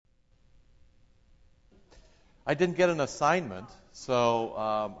I didn't get an assignment, so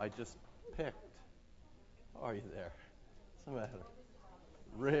I just picked. How are you there? What's the matter?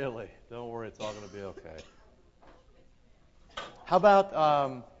 Really? Don't worry, it's all going to be okay. How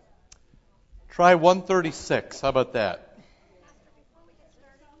about try 136? How about that?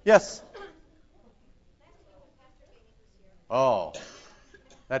 Yes. Oh,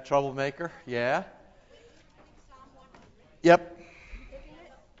 that troublemaker? Yeah. Yep.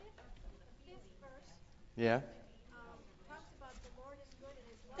 Yeah.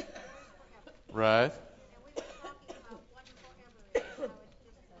 Right.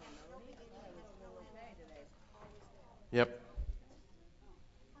 Yep.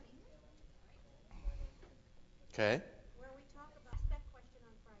 Okay.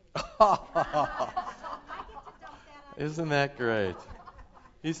 Isn't that great?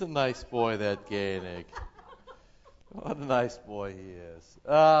 He's a nice boy, that Gaenig. What a nice boy he is.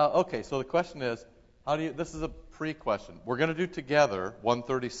 Okay, so the question is, how do you? This is a pre-question. We're going to do together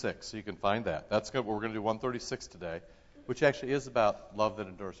 136, so you can find that. That's good. We're going to do 136 today, which actually is about love that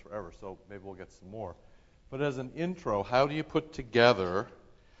endures forever. So maybe we'll get some more. But as an intro, how do you put together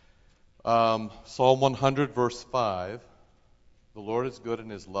Psalm 100, verse 5? The Lord is good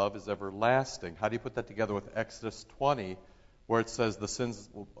and His love is everlasting. How do you put that together with Exodus 20, where it says the sins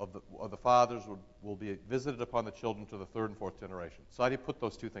of the fathers will be visited upon the children to the third and fourth generation? So how do you put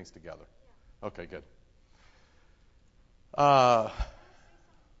those two things together? Okay, good.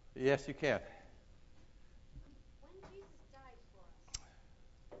 Yes, you can.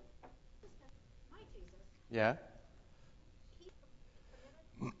 Yeah.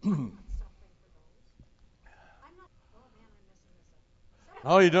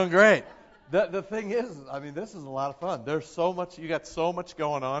 Oh, you're doing great. The thing is, I mean, this is a lot of fun. There's so much. You got so much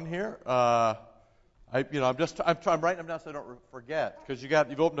going on here. I'm writing them down so I don't forget, because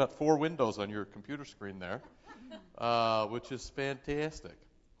you've opened up 4 windows on your computer screen there, which is fantastic.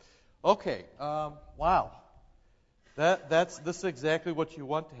 Okay, wow. This is exactly what you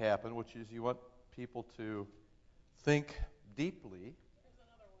want to happen, which is you want people to think deeply.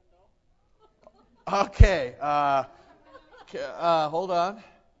 Okay, hold on,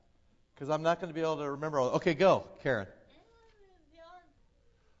 because I'm not going to be able to remember all. Okay, go, Karen.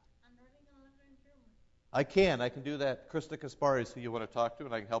 I can do that. Krista Kaspari is who you want to talk to,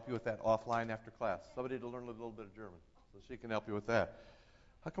 and I can help you with that offline after class. Somebody to learn a little bit of German, so she can help you with that.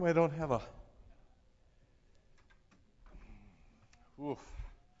 How come I don't have a... Oof.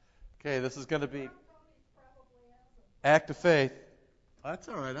 Okay, this is going to be act of faith. That's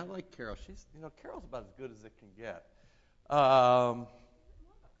all right. I like Carol. Carol's about as good as it can get.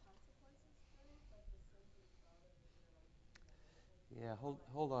 Yeah,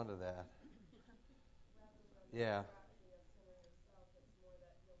 hold on to that. Yeah.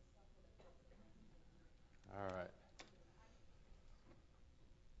 All right.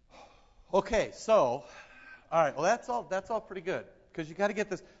 Okay, so, all right. Well, that's all pretty good, because you got to get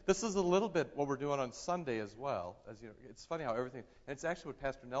this. This is a little bit what we're doing on Sunday as well. As you know, it's funny how everything. And it's actually what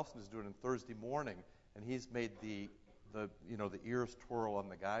Pastor Nelson is doing on Thursday morning, and he's made the ears twirl on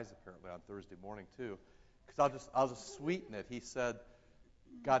the guys apparently on Thursday morning too. Because I'll just sweeten it. He said,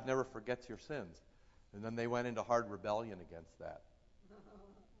 God never forgets your sins, and then they went into hard rebellion against that.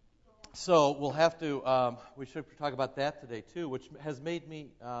 So we'll have to. We should talk about that today too, which has made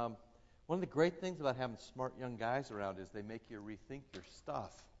me. One of the great things about having smart young guys around is they make you rethink your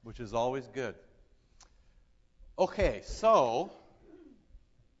stuff, which is always good. Okay, so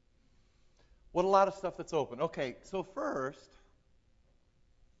what a lot of stuff that's open. Okay, so first,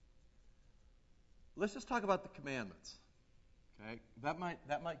 let's just talk about the commandments. Okay, that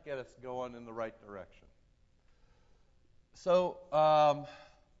might get us going in the right direction. So,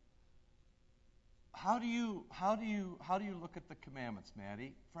 how do you look at the commandments,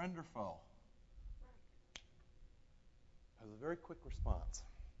 Maddie? Friend or foe? That was a very quick response.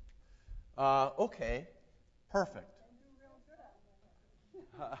 Okay, perfect.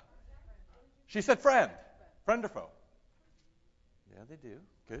 She said friend. Friend or foe? Yeah, they do.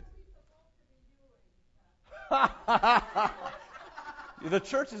 Good. The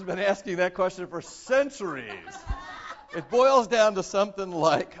church has been asking that question for centuries. It boils down to something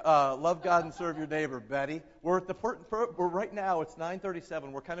like love God and serve your neighbor, Betty. We're at we're right now, it's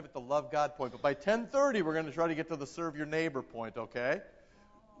 9:37. We're kind of at the love God point. But by 10:30, we're going to try to get to the serve your neighbor point, okay?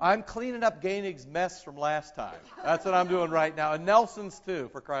 I'm cleaning up Gainig's mess from last time. That's what I'm doing right now. And Nelson's too,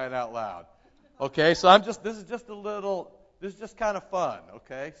 for crying out loud. Okay, so this is just kind of fun,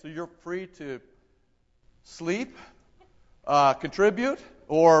 okay? So you're free to sleep, contribute,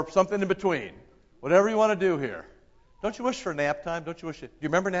 or something in between. Whatever you want to do here. Don't you wish for nap time? Do you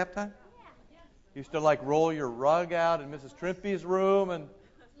remember nap time? You used to like roll your rug out in Mrs. Trimpe's room and.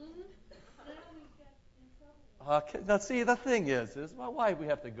 Now, see, the thing is why we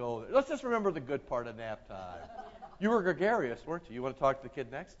have to go there. Let's just remember the good part of nap time. You were gregarious, weren't you? You want to talk to the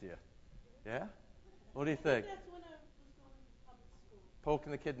kid next to you? Yeah? What do you think? That's when I was going to public school.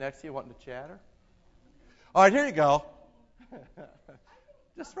 Poking the kid next to you, wanting to chatter? All right, here you go.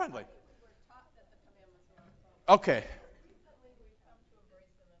 Just friendly. Okay.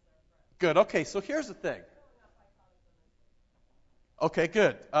 Good. Okay, so here's the thing. Okay,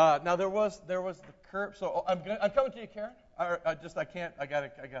 good. Now there was the curb. So I'm coming to you, Karen. I can't. I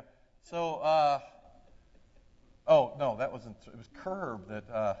got. So. Oh no, that wasn't. It was curb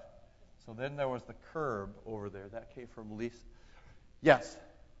that. So then there was the curb over there. That came from Lisa. Yes.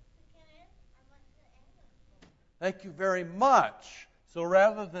 Thank you very much. So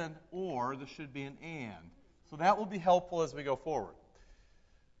rather than or, this should be an and. So that will be helpful as we go forward.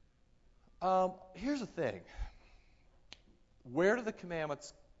 Here's the thing. Where do the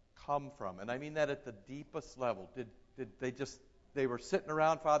commandments come from? And I mean that at the deepest level. Did they were sitting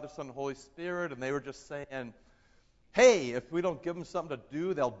around Father, Son, and Holy Spirit, and they were just saying, hey, if we don't give them something to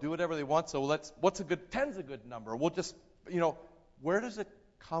do, they'll do whatever they want. So ten's a good number. We'll just, where does it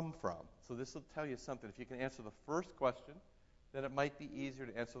come from? So this will tell you something. If you can answer the first question, then it might be easier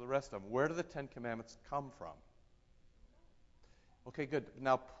to answer the rest of them. Where do the Ten Commandments come from? Okay, good.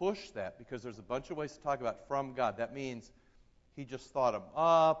 Now push that, because there's a bunch of ways to talk about from God. That means He just thought them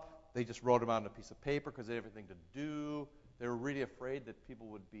up. They just wrote them out on a piece of paper because they had everything to do. They were really afraid that people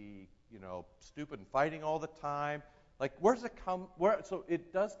would be, stupid and fighting all the time. Like, where does it come? So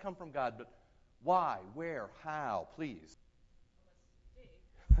it does come from God, but why, where, how? Please.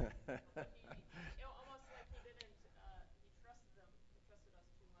 Almost like he didn't, he trusted them, he trusted us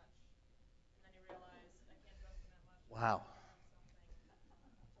too much, and then he realized, I can't trust them that much. Wow.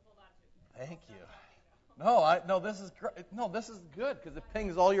 To hold on to. Thank you. No, this is great. No, this is good because it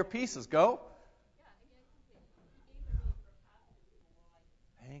pings all your pieces. Go.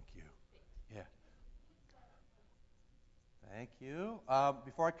 Thank you. Yeah. Thank you.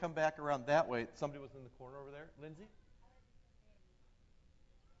 Before I come back around that way, somebody was in the corner over there. Lindsay?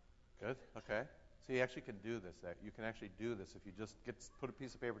 Good. Okay. So you actually can do this. You can actually do this if you just put a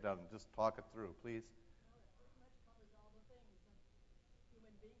piece of paper down and just talk it through, please.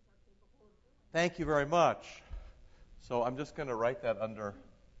 Thank you very much. So I'm just going to write that under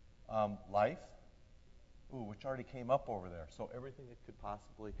life. Ooh, which already came up over there. So everything that could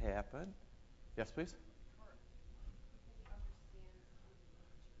possibly happen. Yes, please.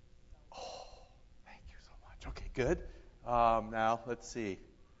 Oh, thank you so much. Okay, good. Now, let's see.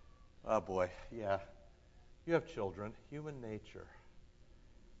 Oh, boy. Yeah. You have children. Human nature.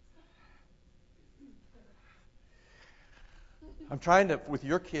 I'm trying to, with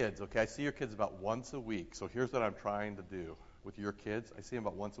your kids, okay, I see your kids about once a week. So here's what I'm trying to do with your kids. I see them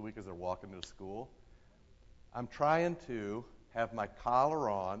about once a week as they're walking to school. I'm trying to have my collar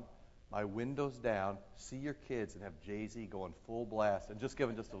on, my windows down, see your kids and have Jay-Z going full blast and just give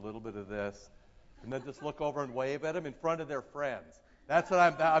them just a little bit of this. And then just look over and wave at them in front of their friends. That's what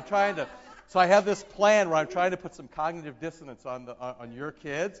I'm trying to. So I have this plan where I'm trying to put some cognitive dissonance on your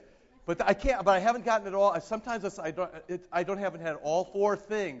kids. But I can't. But I haven't gotten it all. Sometimes I haven't had all four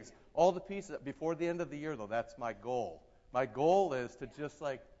things, all the pieces before the end of the year. Though that's my goal. My goal is to just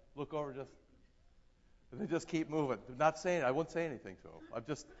like look over, and then just keep moving. Not saying I won't say anything to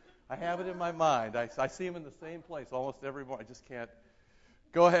them. I have it in my mind. I see them in the same place almost every morning. I just can't.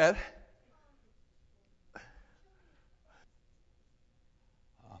 Go ahead.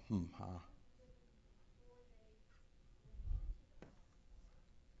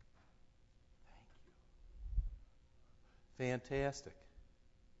 Fantastic.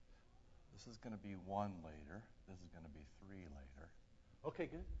 This is going to be 1 later. This is going to be 3 later. Okay,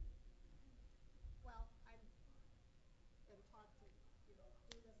 good. Well, I've been taught to, do this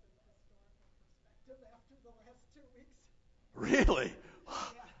in a historical perspective after the last 2 weeks. Really?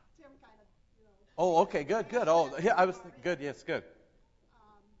 Yeah, Tim kind of, Oh, okay, good. Oh, yeah, I was good. Yes, good.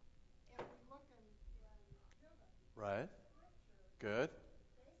 And we look in Right. Good.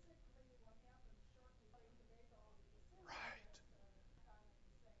 basically what happened shortly to make all the decisions. Right.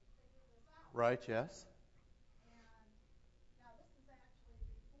 Kind of say, figure this out. Right. Yes. And now this is actually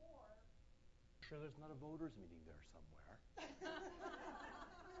before. Sure, there's not a voters meeting there somewhere.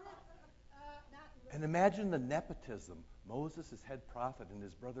 And imagine the nepotism. Moses is head prophet, and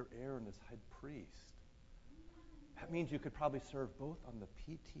his brother Aaron is head priest. That means you could probably serve both on the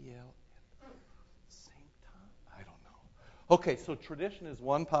PTL at the same time. I don't know. Okay, so tradition is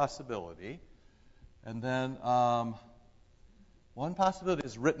one possibility. And then One possibility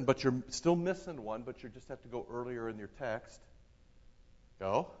is written, but you're still missing one, but you just have to go earlier in your text.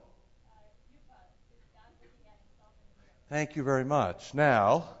 Go. Thank you very much.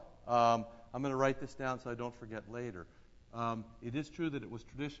 Now, I'm going to write this down so I don't forget later. It is true that it was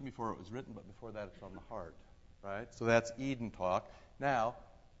tradition before it was written, but before that it's on the heart, right? So that's Eden talk. Now,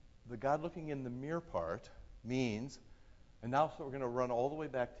 the God looking in the mirror part means, and now so we're going to run all the way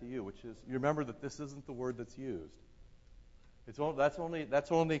back to you, which is, you remember that this isn't the word that's used. That's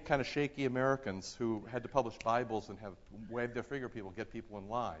only kind of shaky Americans who had to publish Bibles and have waved their finger people, get people in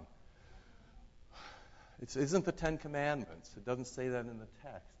line. It isn't the Ten Commandments. It doesn't say that in the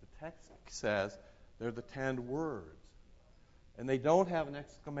text. The text says they're the 10 words. And they don't have an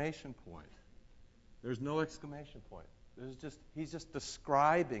exclamation point. There's no exclamation point. He's just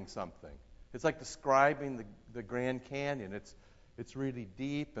describing something. It's like describing the Grand Canyon. It's really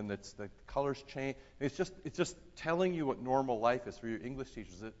deep, and the colors change. It's just telling you what normal life is for you English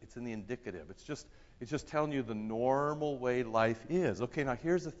teachers. It's in the indicative. It's just telling you the normal way life is. Okay, now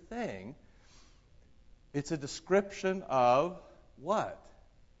here's the thing. It's a description of what?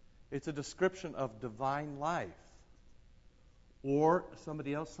 It's a description of divine life. Or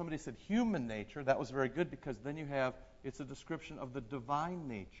somebody said human nature. That was very good because then it's a description of the divine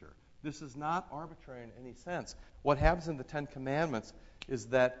nature. This is not arbitrary in any sense. What happens in the Ten Commandments is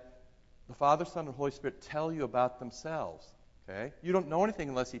that the Father, Son, and Holy Spirit tell you about themselves. Okay? You don't know anything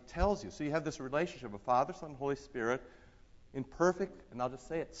unless He tells you. So you have this relationship of Father, Son, and Holy Spirit in perfect, and I'll just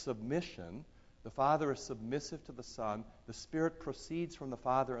say it, submission. The Father is submissive to the Son. The Spirit proceeds from the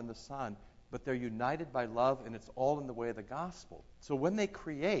Father and the Son, but they're united by love, and it's all in the way of the gospel. So when they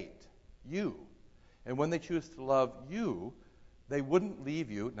create you, and when they choose to love you, they wouldn't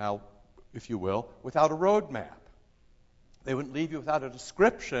leave you, now, if you will, without a roadmap. They wouldn't leave you without a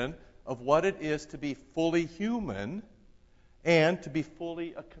description of what it is to be fully human and to be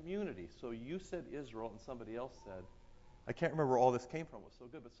fully a community. So you said Israel, and somebody else said, I can't remember where all this came from. It was so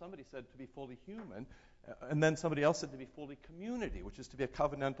good. But somebody said to be fully human, and then somebody else said to be fully community, which is to be a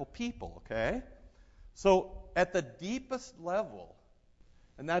covenantal people, okay? So at the deepest level,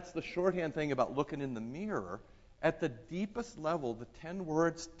 and that's the shorthand thing about looking in the mirror, at the deepest level, the 10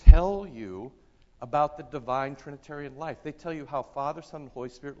 words tell you about the divine Trinitarian life. They tell you how Father, Son, and Holy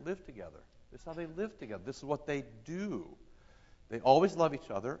Spirit live together. This is how they live together. This is what they do. They always love each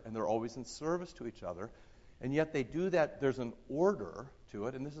other, and they're always in service to each other. And yet they do that, there's an order to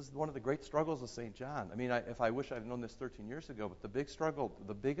it, and this is one of the great struggles of St. John. I mean, if I wish I'd known this 13 years ago, but the biggest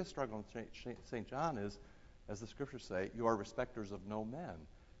struggle in St. John is, as the Scriptures say, you are respecters of no men,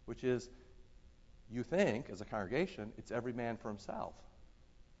 which is, you think, as a congregation, it's every man for himself.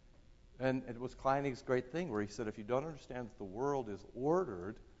 And it was Kleinig's great thing where he said, if you don't understand that the world is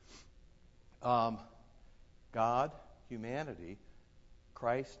ordered, God, humanity,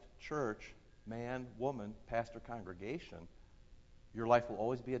 Christ, church, man, woman, pastor, congregation, your life will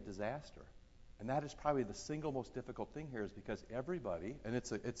always be a disaster. And that is probably the single most difficult thing here is because everybody, and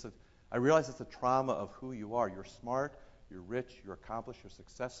I realize it's a trauma of who you are. You're smart, you're rich, you're accomplished, you're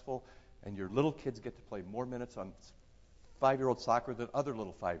successful, and your little kids get to play more minutes on 5-year-old soccer than other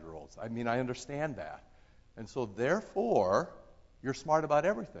little 5-year-olds. I mean, I understand that. And so therefore, you're smart about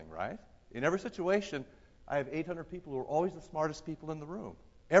everything, right? In every situation, I have 800 people who are always the smartest people in the room.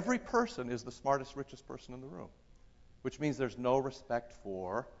 Every person is the smartest, richest person in the room, which means there's no respect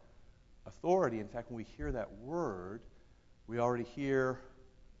for authority. In fact, when we hear that word, we already hear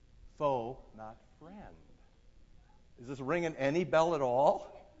foe, not friend. Is this ringing any bell at all?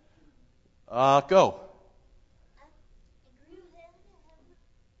 Go.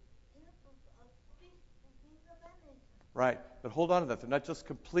 Right, but hold on to that. They're not just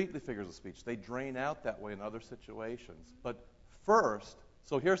completely figures of speech. They drain out that way in other situations. But first,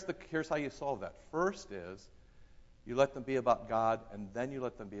 so here's how you solve that. First is you let them be about God, and then you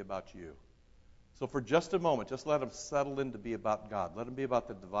let them be about you. So for just a moment, just let them settle in to be about God. Let them be about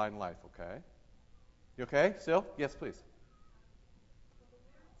the divine life, okay? You okay, Sil? Yes, please.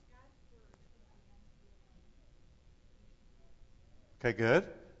 Okay, good.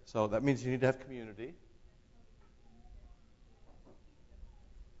 So that means you need to have community.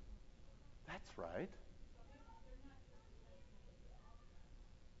 That's right.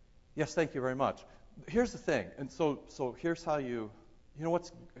 Yes, thank you very much. Here's the thing, and so here's how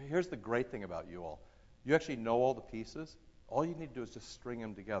here's the great thing about you all. You actually know all the pieces. All you need to do is just string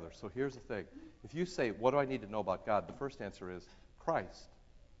them together. So here's the thing. If you say, what do I need to know about God? The first answer is Christ.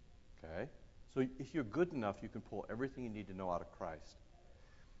 Okay? So if you're good enough, you can pull everything you need to know out of Christ.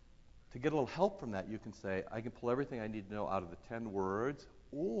 To get a little help from that, you can say, I can pull everything I need to know out of the 10 words,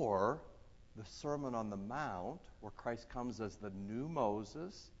 or the Sermon on the Mount, where Christ comes as the new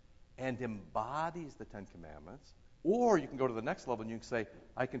Moses and embodies the Ten Commandments. Or you can go to the next level and you can say,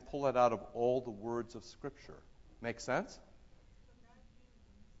 I can pull that out of all the words of Scripture. Make sense?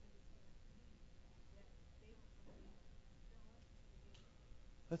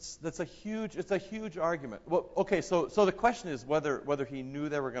 That's a huge argument. Well, okay, so the question is whether he knew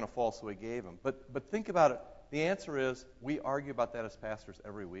they were going to fall, so he gave them. But think about it. The answer is we argue about that as pastors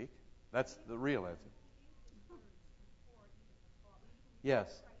every week. That's the real answer. Yes.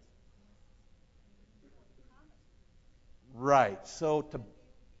 Right.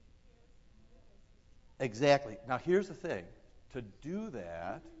 Exactly. Now here's the thing. To do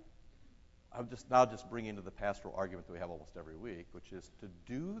that, I'm just bringing into the pastoral argument that we have almost every week, which is to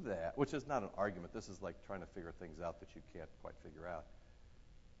do that, which is not an argument. This is like trying to figure things out that you can't quite figure out.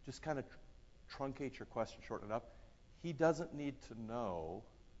 Just kind of truncate your question, shorten it up. He doesn't need to know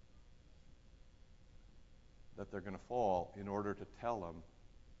that they're going to fall in order to tell them,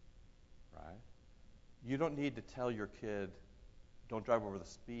 right? You don't need to tell your kid, don't drive over the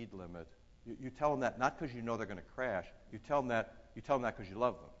speed limit. You tell them that not because you know they're going to crash. You tell them that because you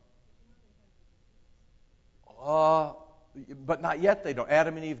love them. But not yet they don't.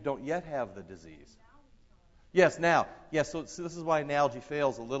 Adam and Eve don't yet have the disease. Yes, now. Yes, so this is why analogy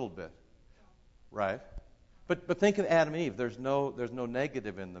fails a little bit. Right? But think of Adam and Eve. There's no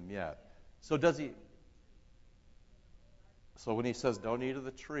negative in them yet. So does he... So when he says, don't eat of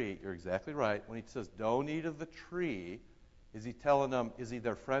the tree, you're exactly right. When he says, don't eat of the tree, is he telling them, is he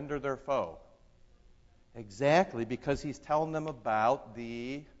their friend or their foe? Exactly, because he's telling them about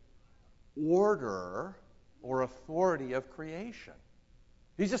the order or authority of creation.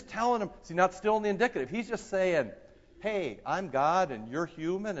 He's just telling them, see, not still in the indicative. He's just saying, hey, I'm God and you're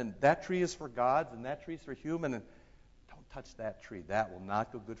human, and that tree is for gods and that tree is for human, and don't touch that tree. That will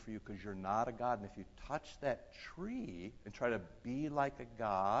not go good for you because you're not a God. And if you touch that tree and try to be like a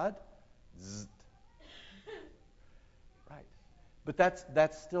God, zzz, right. But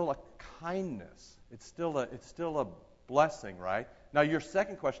that's still a kindness. It's still a blessing, right? Now, your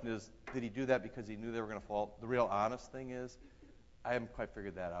second question is, did he do that because he knew they were going to fall? The real honest thing is, I haven't quite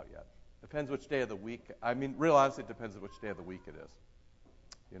figured that out yet. Depends which day of the week. I mean, real honestly, it depends on which day of the week it is.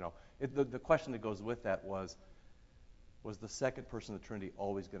 You know, the question that goes with that was the second person of the Trinity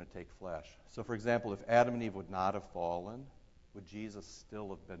always going to take flesh? So, for example, if Adam and Eve would not have fallen, would Jesus still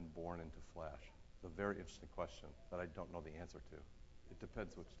have been born into flesh? It's a very interesting question that I don't know the answer to. It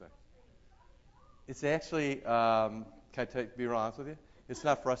depends which day. It's actually, be real honest with you? It's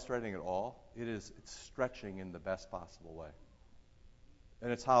not frustrating at all. It's stretching in the best possible way.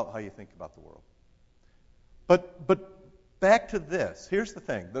 And it's how you think about the world. But back to this. Here's the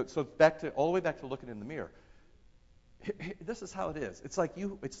thing. So all the way back to looking in the mirror. This is how it is. It's like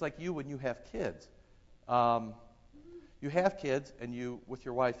you when you have kids. You have kids, and you, with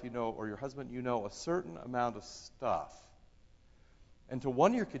your wife, or your husband, a certain amount of stuff. And to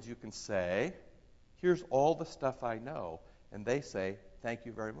one of your kids, you can say, here's all the stuff I know. And they say, thank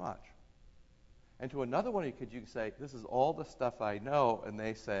you very much. And to another one of your kids, you can say, this is all the stuff I know. And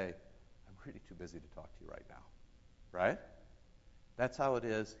they say, I'm really too busy to talk to you right now. Right? That's how it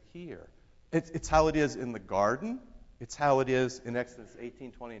is here. It's how it is in the garden. It's how it is in Exodus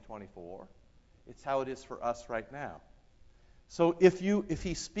 18, 20, and 24. It's how it is for us right now. So if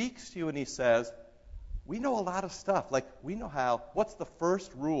he speaks to you and he says, we know a lot of stuff. Like, we know how, what's the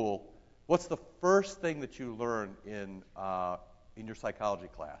first rule? What's the first thing that you learn in your psychology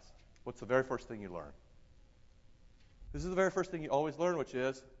class? What's the very first thing you learn? This is the very first thing you always learn, which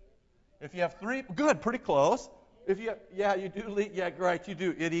is, if you have three, good, pretty close. If you, you do, right, you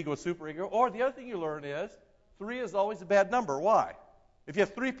do, id, ego, superego. Or the other thing you learn is, 3 is always a bad number. Why? If you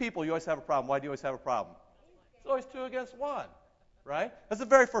have 3 people, you always have a problem. Why do you always have a problem? It's always 2 against 1, right? That's the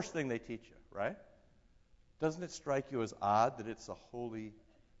very first thing they teach you, right? Doesn't it strike you as odd that it's a holy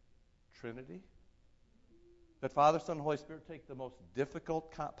Trinity? That Father, Son, and Holy Spirit take the most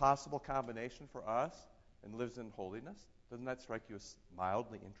difficult possible combination for us and lives in holiness? Doesn't that strike you as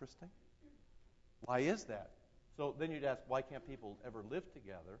mildly interesting? Why is that? So then you'd ask, why can't people ever live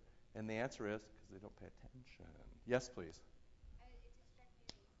together? And the answer is, because they don't pay attention. Yes, please.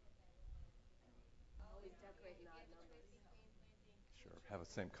 Sure, have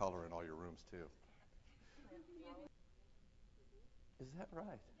the same color in all your rooms, too. Is that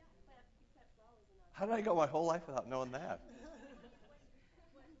right? How did I go my whole life without knowing that?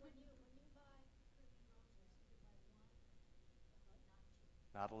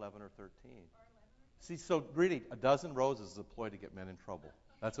 Not 11 or 13. See, so really, a dozen roses is a ploy to get men in trouble.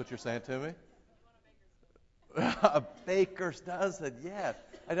 That's what you're saying to me? A baker's dozen, yes.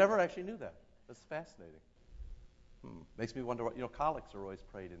 I never actually knew that. That's fascinating. Makes me wonder what, collects are always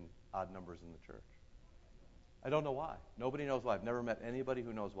prayed in odd numbers in the church. I don't know why. Nobody knows why. I've never met anybody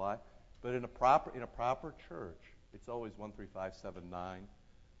who knows why. But in a proper church, it's always 1, 3, 5, 7, 9,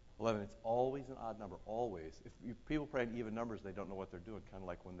 11. It's always an odd number, always. If people pray in even numbers, they don't know what they're doing, kind of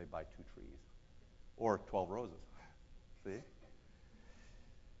like when they buy 2 trees or 12 roses. See?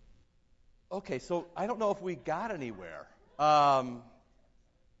 Okay, so I don't know if we got anywhere.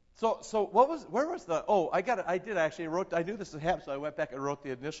 So where was the? Oh, I got it. I did actually. I knew this would happen, so I went back and wrote the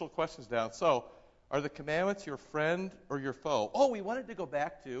initial questions down. So, are the commandments your friend or your foe? Oh, we wanted to go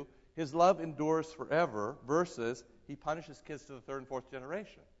back to his love endures forever versus he punishes kids to the 3rd and 4th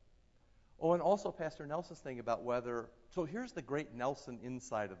generation. Oh, and also Pastor Nelson's thing about whether. So here's the great Nelson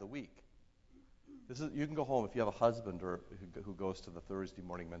insight of the week. You can go home if you have a husband or who goes to the Thursday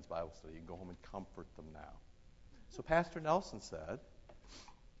morning men's Bible study. You can go home and comfort them now. So Pastor Nelson said,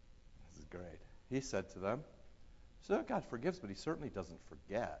 this is great. He said to them, "So God forgives, but He certainly doesn't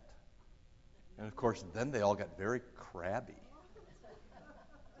forget." And of course, then they all got very crabby.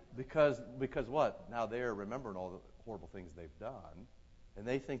 Because what? Now they're remembering all the horrible things they've done, and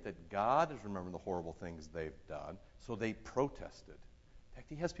they think that God is remembering the horrible things they've done, so they protested. In fact,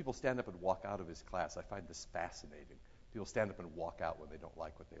 he has people stand up and walk out of his class. I find this fascinating. People stand up and walk out when they don't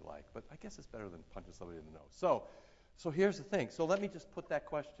like what they like. But I guess it's better than punching somebody in the nose. So here's the thing. So let me just put that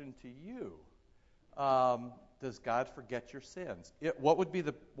question to you. Does God forget your sins? Why would you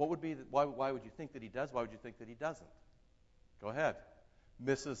think that He does? Why would you think that He doesn't? Go ahead.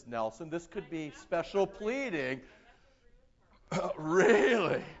 Mrs. Nelson, this could be special pleading.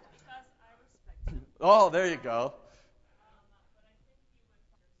 Really? Because I respect him. Oh, there you go. But I think he would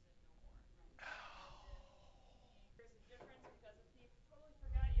sin no more. There's a difference because if he totally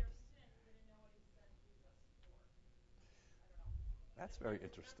forgot your sin, you wouldn't know what he sent Jesus for. I don't know. That's very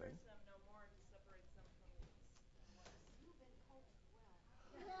interesting. Remembers them no more and just separates them from the worst. You've been coached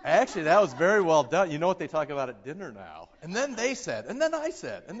well. Actually, that was very well done. You know what they talk about at dinner now? And then they said, and then I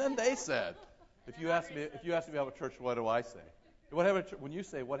said, and then they said. If you ask me about a church, what do I say? When you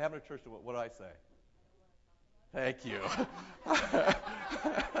say what happened to church, what do I say? Thank you.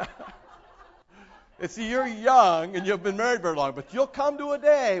 See, you're young and you've been married very long, but you'll come to a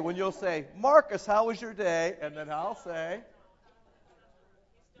day when you'll say, "Marcus, how was your day?" And then I'll say,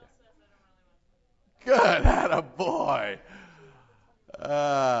 He still says, "I don't really want to." "Good, attaboy."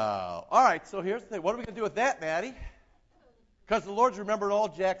 All right, so here's the thing. What are we going to do with that, Maddie? Because the Lord's remembered all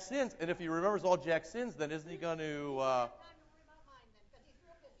Jack's sins, and if He remembers all Jack's sins, then isn't He going to?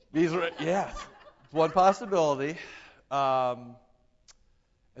 Yes, it's one possibility. And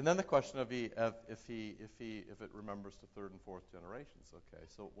then the question of if it remembers the 3rd and 4th generations. Okay,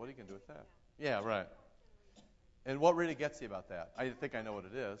 so what are you going to do with that? Yeah, right. And what really gets you about that? I think I know what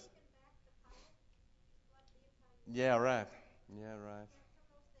it is. Yeah, right. Yeah, right.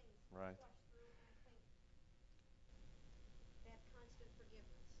 Right.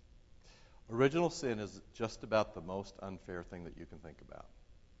 Original sin is just about the most unfair thing that you can think about.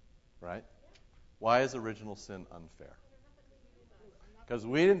 Right? Why is original sin unfair? Because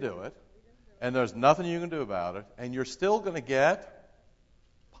we didn't do it, and there's nothing you can do about it, and you're still going to get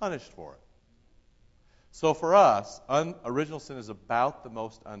punished for it. So for us, original sin is about the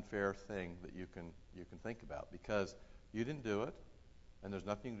most unfair thing that you can think about, because you didn't do it, and there's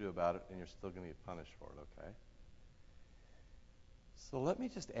nothing you can do about it, and you're still going to get punished for it, okay? So let me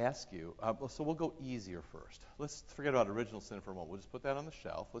just ask you, so we'll go easier first. Let's forget about original sin for a moment. We'll just put that on the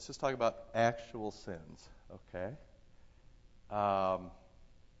shelf. Let's just talk about actual sins, okay?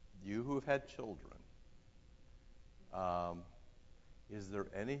 You who have had children, is there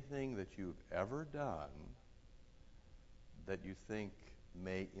anything that you've ever done that you think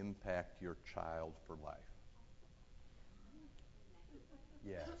may impact your child for life?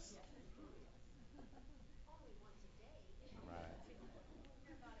 Yes.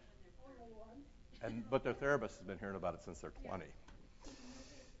 Right. But their therapist has been hearing about it since they're 20.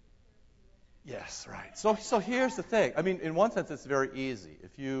 Yes, right. So here's the thing. I mean, in one sense, it's very easy.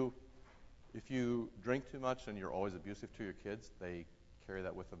 If you drink too much and you're always abusive to your kids, they carry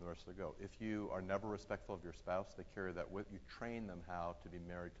that with them the rest of the go. If you are never respectful of your spouse, they carry that with you. Train them how to be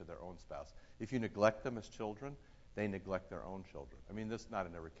married to their own spouse. If you neglect them as children, they neglect their own children. I mean, this is not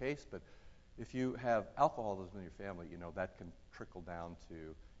in every case, but if you have alcoholism in your family, that can trickle down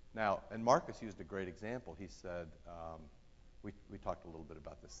to now. And Marcus used a great example. He said, we talked a little bit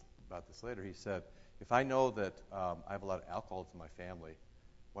about this later. He said, if I know that I have a lot of alcoholics in my family,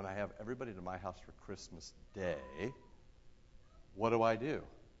 when I have everybody to my house for Christmas Day, what do I do?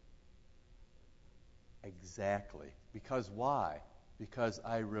 Exactly. Because why? Because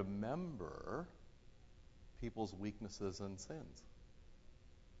I remember people's weaknesses and sins.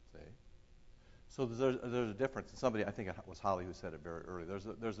 See? So there's a difference. Somebody, I think it was Holly who said it very early.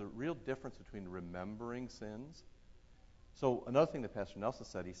 There's a real difference between remembering sins. So another thing that Pastor Nelson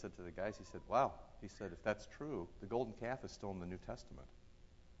said, he said to the guys, he said, wow, he said, if that's true, the golden calf is still in the New Testament.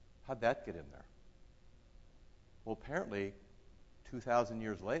 How'd that get in there? Well, apparently, 2,000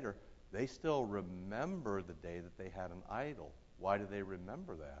 years later, they still remember the day that they had an idol. Why do they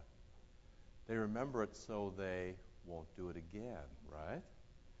remember that? They remember it so they won't do it again, right?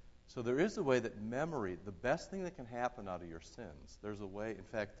 So there is a way that memory, the best thing that can happen out of your sins, there's a way, in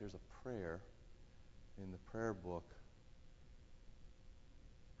fact, there's a prayer in the prayer book.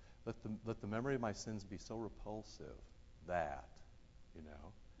 Let the memory of my sins be so repulsive that,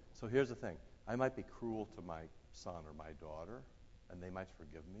 So here's the thing. I might be cruel to my son or my daughter, and they might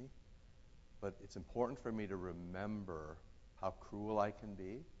forgive me, but it's important for me to remember how cruel I can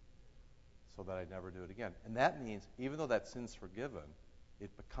be so that I never do it again. And that means, even though that sin's forgiven, it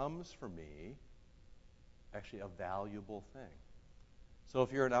becomes for me actually a valuable thing. So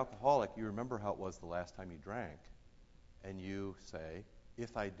if you're an alcoholic, you remember how it was the last time you drank, and you say,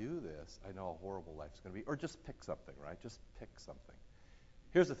 if I do this, I know how horrible life's going to be. Or just pick something, right? Just pick something.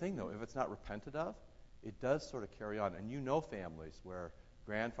 Here's the thing, though. If it's not repented of, it does sort of carry on. And you know families where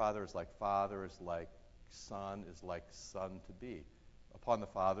grandfather is like father, is like son, is like son to be. Upon the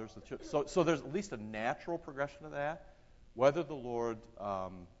fathers, the children. So there's at least a natural progression of that. Whether the Lord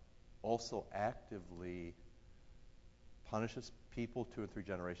also actively punishes people 2 and 3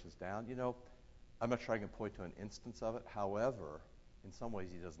 generations down, I'm not sure I can point to an instance of it. However, in some ways,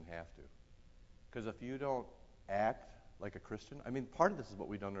 he doesn't have to. Because if you don't act like a Christian, part of this is what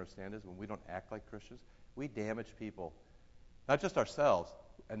we don't understand is when we don't act like Christians, we damage people, not just ourselves,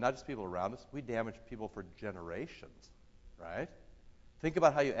 and not just people around us, we damage people for generations, right? Think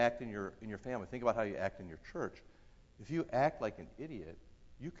about how you act in your family. Think about how you act in your church. If you act like an idiot,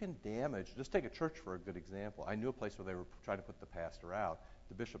 you can damage, just take a church for a good example. I knew a place where they were trying to put the pastor out.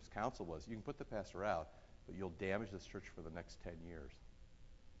 The bishop's counsel was, you can put the pastor out, but you'll damage this church for the next 10 years.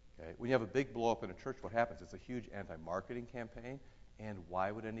 Okay? When you have a big blow up in a church, what happens? It's a huge anti-marketing campaign, and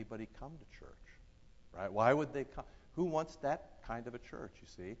why would anybody come to church? Right? Why would they come? Who wants that kind of a church, you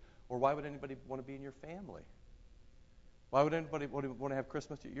see? Or why would anybody want to be in your family? Why would anybody want to have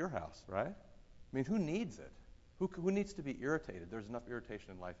Christmas at your house, right? Who needs it? Who needs to be irritated? There's enough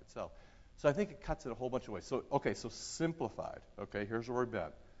irritation in life itself. So I think it cuts it a whole bunch of ways. So simplified. Okay, here's where we've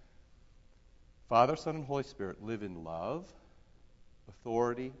been. Father, Son, and Holy Spirit live in love,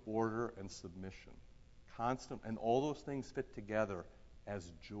 authority, order, and submission. Constant, and all those things fit together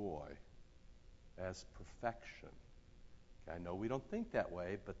as joy, as perfection. Okay, I know we don't think that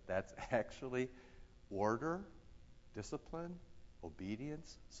way, but that's actually order, discipline,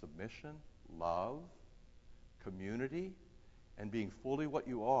 obedience, submission, love, community, and being fully what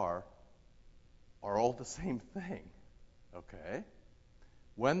you are all the same thing. Okay?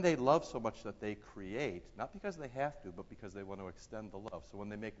 When they love so much that they create, not because they have to, but because they want to extend the love. So when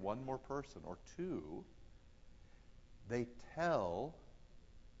they make one more person or two, they tell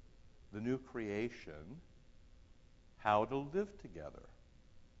the new creation how to live together.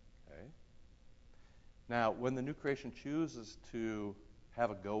 Okay? Now, when the new creation chooses to have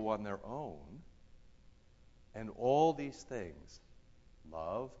a go on their own, and all these things,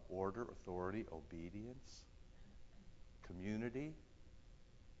 love, order, authority, obedience, community,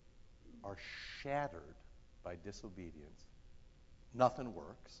 are shattered by disobedience, nothing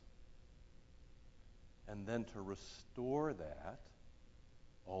works. And then to restore that,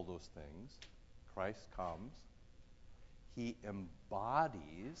 all those things, Christ comes. He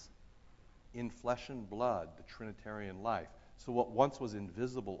embodies in flesh and blood the Trinitarian life. So what once was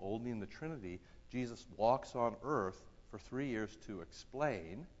invisible only in the Trinity, Jesus walks on earth for 3 years to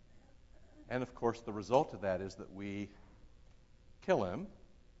explain. And of course, the result of that is that we kill him,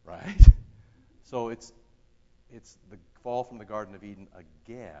 right? So it's the fall from the Garden of Eden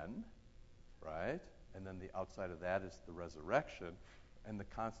again, right? And then the outside of that is the resurrection, and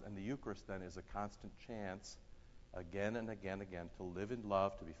the Eucharist then is a constant chance, again and again and again, to live in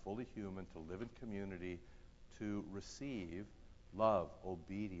love, to be fully human, to live in community, to receive love,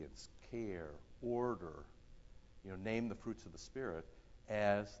 obedience, care, order, name the fruits of the Spirit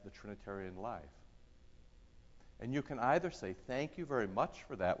as the Trinitarian life. And you can either say, thank you very much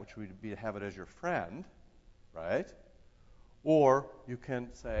for that, which would be to have it as your friend, right? Or you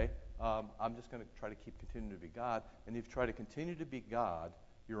can say, I'm just going to try to continue to be God. And if you try to continue to be God,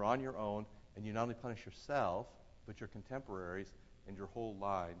 you're on your own, and you not only punish yourself, but your contemporaries and your whole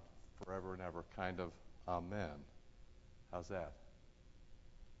line forever and ever, kind of amen. How's that?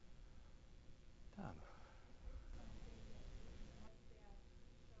 Um,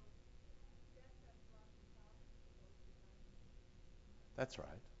 that's right.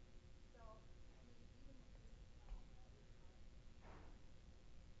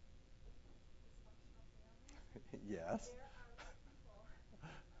 Yes. There are people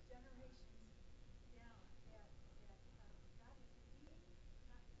generations down that God has redeemed,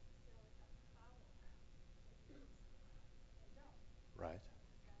 not necessarily have the power to release them, and don't, Right.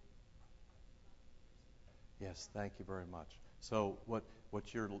 because God is loving person. Yes, thank you very much. So what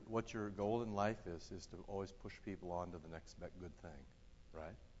your goal in life is to always push people on to the next good thing,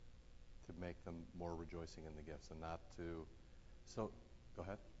 right? To make them more rejoicing in the gifts and not to. So, go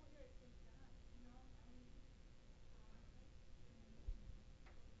ahead. People here at St. John's, when they come before you and they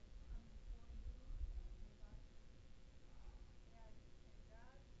love you, and God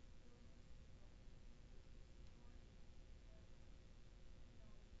still makes people restoring and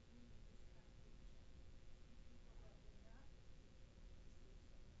renewing this congregation. See people that were not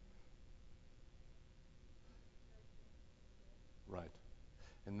received so many very painfully. Right.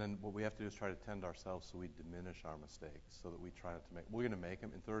 And then what we have to do is try to tend ourselves so we diminish our mistakes, so that we try not to make. We're going to make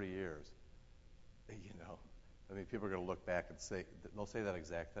them in 30 years. You know, I mean, people are going to look back and say they'll say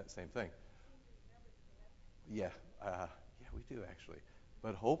that same thing. Yeah, yeah, we do actually.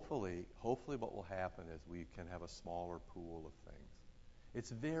 But hopefully, what will happen is we can have a smaller pool of things.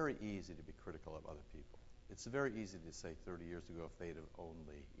 It's very easy to be critical of other people. It's very easy to say 30 years ago if they'd have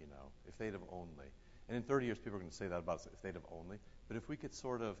only, if they'd have only. And in 30 years, people are going to say that about us, if they'd have only. But if we could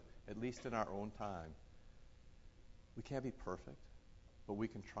sort of, at least in our own time, we can't be perfect, but we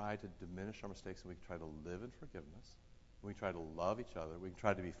can try to diminish our mistakes and we can try to live in forgiveness. We can try to love each other. We can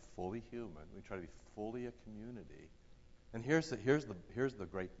try to be fully human. We can try to be fully a community. And here's the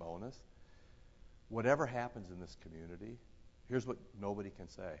great bonus. Whatever happens in this community, here's what nobody can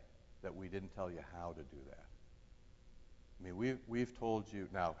say, that we didn't tell you how to do that. I mean, we've told you,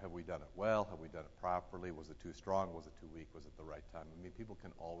 now, have we done it well? Have we done it properly? Was it too strong? Was it too weak? Was it the right time? I mean, people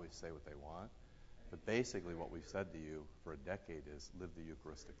can always say what they want. But basically what we've said to you for a decade is live the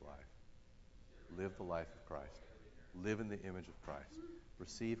Eucharistic life. Live the life of Christ. Live in the image of Christ.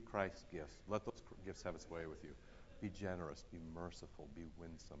 Receive Christ's gifts. Let those gifts have its way with you. Be generous. Be merciful. Be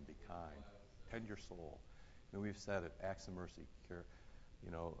winsome. Be kind. Tend your soul. And we've said it, acts of mercy, care,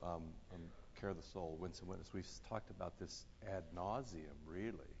 care of the soul, winsome witness. We've talked about this ad nauseum,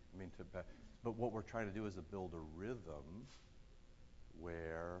 really. I mean, but what we're trying to do is to build a rhythm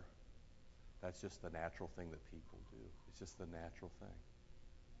where that's just the natural thing that people do. It's just the natural thing.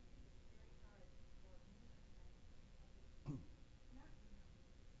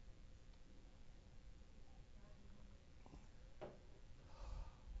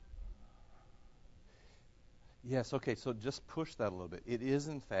 Yes, okay, so just push that a little bit. It is,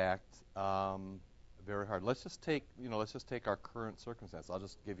 in fact, very hard. Let's just take our current circumstance. I'll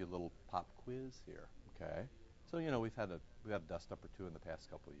just give you a little pop quiz here, okay? So, we've had a dust up or two in the past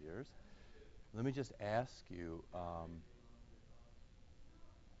couple of years. Let me just ask you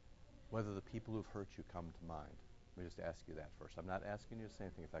whether the people who've hurt you come to mind. Let me just ask you that first. I'm not asking you to say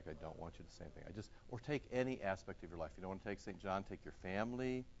anything. In fact, I don't want you to say anything. Or take any aspect of your life. You don't want to take St. John, take your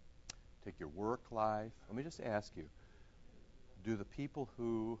family, take your work life. Let me just ask you, do the people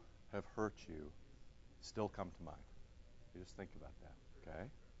who have hurt you still come to mind? You just think about that,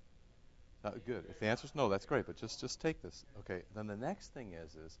 okay? Good. If the answer is no, that's great, but just take this. Okay, then the next thing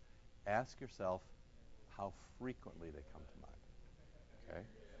is ask yourself how frequently they come to mind, okay?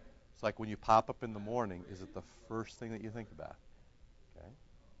 It's like when you pop up in the morning, is it the first thing that you think about? Okay?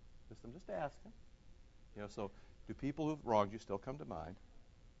 I'm just asking. So do people who've wronged you still come to mind?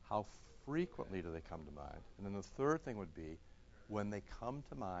 How frequently do they come to mind? And then the third thing would be, when they come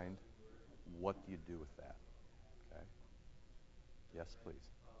to mind, what do you do with that? Okay? Yes, please.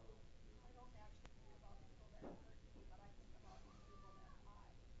 I don't actually think about people that hurt me, but I think about people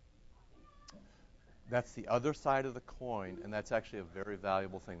that That's the other side of the coin, and that's actually a very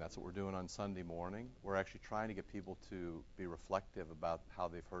valuable thing. That's what we're doing on Sunday morning. We're actually trying to get people to be reflective about how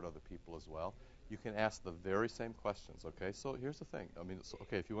they've hurt other people as well. You can ask the very same questions, okay? So here's the thing. I mean,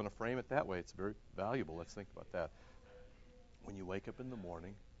 okay, if you want to frame it that way, it's very valuable. Let's think about that. When you wake up in the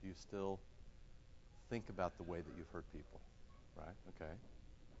morning, do you still think about the way that you've hurt people? Right? Okay.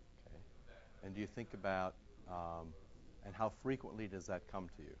 Okay. And do you think about, and how frequently does that come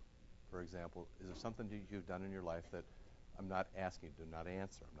to you? For example, is there something you've done in your life that I'm not asking, do not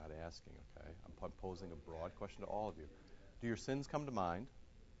answer, I'm not asking, okay? I'm posing a broad question to all of you. Do your sins come to mind?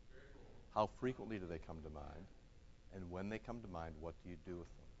 How frequently do they come to mind? And when they come to mind, what do you do with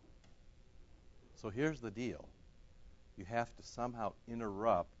them? So here's the deal. You have to somehow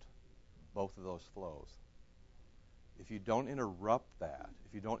interrupt both of those flows. If you don't interrupt that,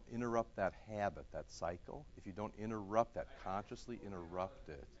 if you don't interrupt that habit, that cycle, if you don't interrupt that, consciously interrupt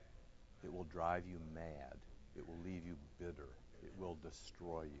it, it will drive you mad. It will leave you bitter. It will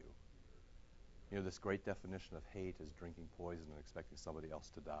destroy you. You know, this great definition of hate is drinking poison and expecting somebody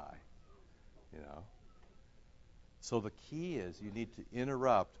else to die. You know? So the key is you need to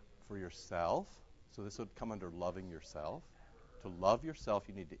interrupt for yourself. So this would come under loving yourself. To love yourself,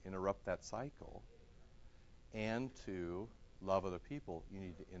 you need to interrupt that cycle. And to love other people, you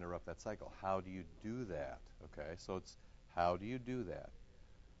need to interrupt that cycle. How do you do that? Okay, so it's how do you do that?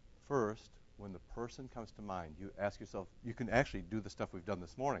 First, when the person comes to mind, you ask yourself, you can actually do the stuff we've done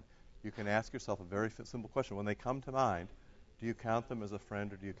this morning. You can ask yourself a very simple question. When they come to mind, do you count them as a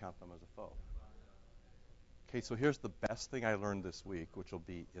friend or do you count them as a foe? Okay, so here's the best thing I learned this week, which will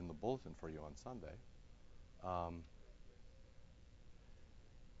be in the bulletin for you on Sunday.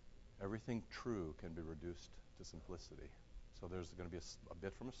 Everything true can be reduced to simplicity. So there's going to be a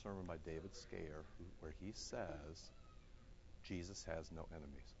bit from a sermon by David Scayer where he says, Jesus has no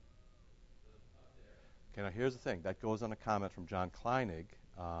enemies. Okay, now here's the thing. That goes on a comment from John Kleinig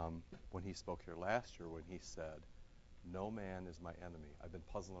when he spoke here last year when he said, no man is my enemy. I've been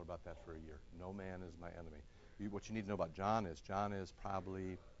puzzling about that for a year. No man is my enemy. What you need to know about John is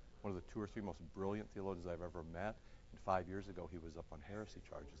probably one of the 2 or 3 most brilliant theologians I've ever met. And 5 years ago, he was up on heresy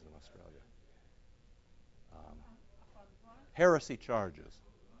charges in Australia. Heresy charges,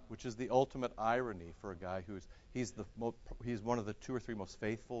 which is the ultimate irony for a guy he's one of the 2 or 3 most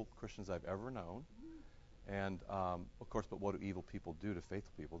faithful Christians I've ever known. And, of course, but what do evil people do to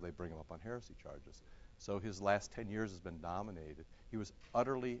faithful people? They bring them up on heresy charges. So his last 10 years has been dominated. He was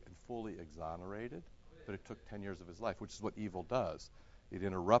utterly and fully exonerated, but it took 10 years of his life, which is what evil does. It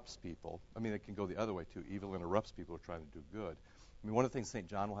interrupts people. I mean, it can go the other way, too. Evil interrupts people who are trying to do good. I mean, one of the things St.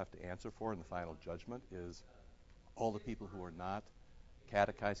 John will have to answer for in the final judgment is all the people who are not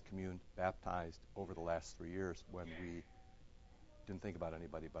catechized, communed, baptized over the last 3 years when we didn't think about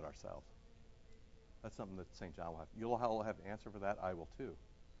anybody but ourselves. That's something that St. John will have. You'll all have to answer for that. I will, too.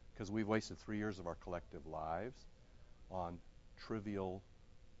 Because we've wasted 3 years of our collective lives on trivial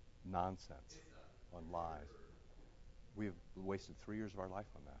nonsense, on lies. We've wasted 3 years of our life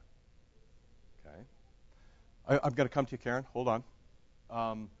on that. Okay? I'm going to come to you, Karen. Hold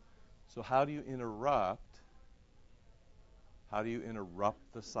on. So how do you interrupt? How do you interrupt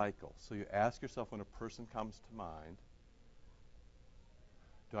the cycle? So you ask yourself when a person comes to mind,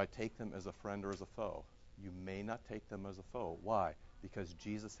 do I take them as a friend or as a foe? You may not take them as a foe. Why? Because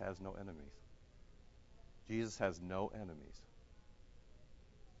Jesus has no enemies. Jesus has no enemies.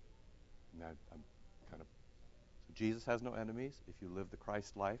 Now, so Jesus has no enemies. If you live the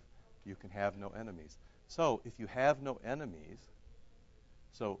Christ life, you can have no enemies. So if you have no enemies,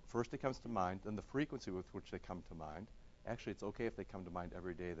 so first it comes to mind, then the frequency with which they come to mind. Actually, it's okay if they come to mind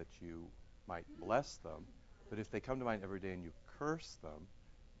every day that you might bless them. But if they come to mind every day and you curse them,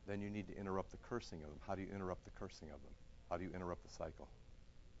 then you need to interrupt the cursing of them. How do you interrupt the cursing of them? How do you interrupt the cycle?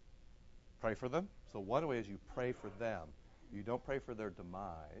 Pray for them. So one way is you pray for them. You don't pray for their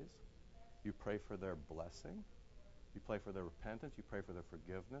demise. You pray for their blessing. You pray for their repentance. You pray for their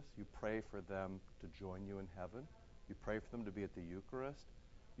forgiveness. You pray for them to join you in heaven. You pray for them to be at the Eucharist.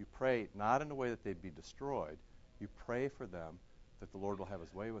 You pray not in a way that they'd be destroyed. You pray for them that the Lord will have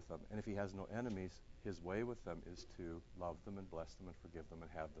his way with them. And if he has no enemies, his way with them is to love them and bless them and forgive them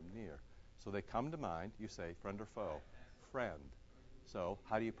and have them near. So they come to mind. You say, friend or foe? Friend. So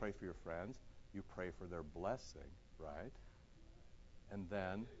how do you pray for your friends? You pray for their blessing, right? And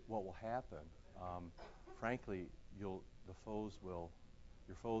then what will happen? Frankly, your foes will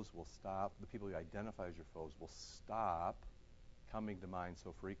stop. The people you identify as your foes will stop coming to mind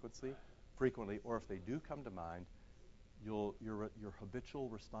so frequently, or if they do come to mind, your habitual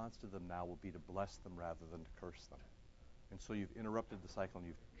response to them now will be to bless them rather than to curse them. And so you've interrupted the cycle and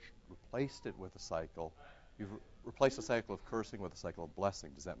you've replaced it with a cycle. You've replaced the cycle of cursing with a cycle of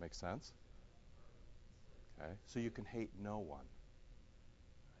blessing. Does that make sense? Okay. So you can hate no one.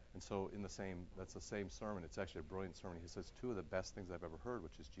 And so that's the same sermon. It's actually a brilliant sermon. He says 2 of the best things I've ever heard,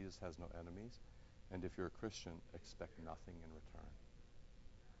 which is Jesus has no enemies, and if you're a Christian, expect nothing in return.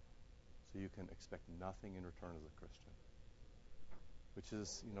 So you can expect nothing in return as a Christian, which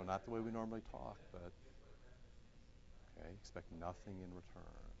is, not the way we normally talk, but okay, expect nothing in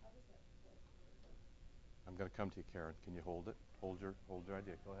return. I'm going to come to you, Karen. Can you hold it? Hold your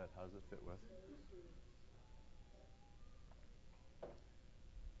idea. Go ahead. How does it fit with?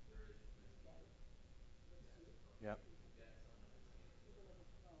 Yeah.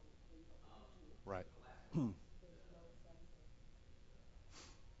 Right.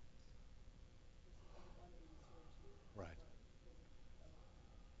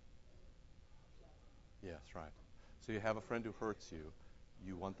 Yes, right. So you have a friend who hurts you.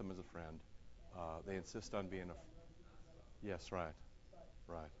 You want them as a friend. They insist on being a. Yes, right,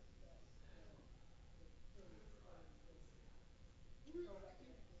 right.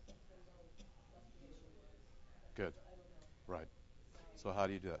 Good, right. So how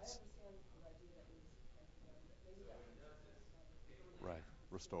do you do that? Right,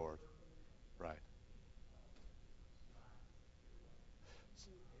 restored. Right.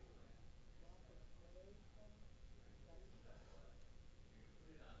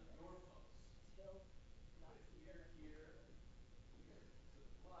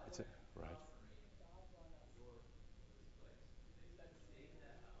 It's a, right,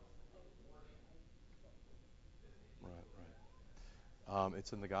 right, right.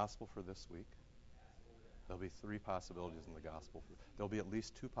 It's in the gospel for this week. There'll be three possibilities in the gospel. There'll be at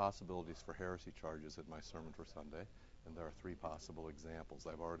least two possibilities for heresy charges in my sermon for Sunday, and there are three possible examples.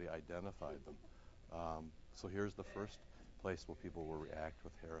 I've already identified them. So here's the first place where people will react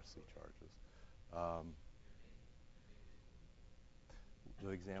with heresy charges. The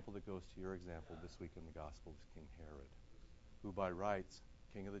example that goes to your example this week in the gospel is King Herod, who by rights,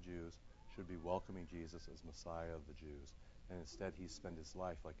 king of the Jews, should be welcoming Jesus as Messiah of the Jews. And instead, he spent his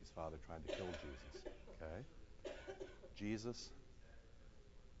life like his father trying to kill Jesus. Okay? Jesus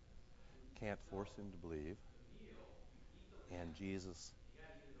can't force him to believe, and Jesus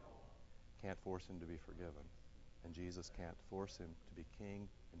can't force him to be forgiven, and Jesus can't force him to be king,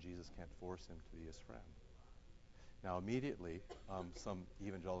 and Jesus can't force him to be his friend. Now, immediately, some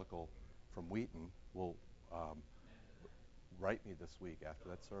evangelical from Wheaton will write me this week after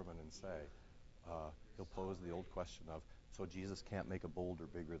that sermon and say, he'll pose the old question of, so Jesus can't make a boulder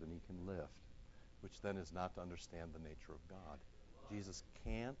bigger than he can lift, which then is not to understand the nature of God. Jesus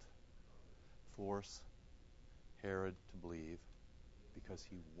can't force Herod to believe because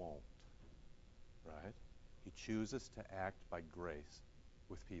he won't, right? He chooses to act by grace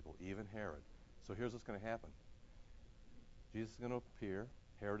with people, even Herod. So here's what's going to happen. Jesus is going to appear.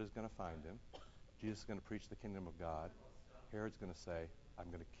 Herod is going to find him. Jesus is going to preach the kingdom of God. Herod's going to say, I'm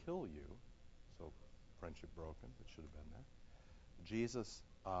going to kill you. So friendship broken. It should have been there. Jesus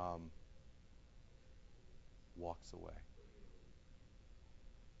walks away.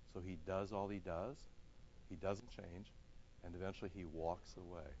 So he does all he does. He doesn't change. And eventually he walks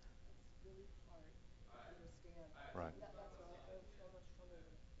away. It's really hard to understand. Right. That's why I have so much trouble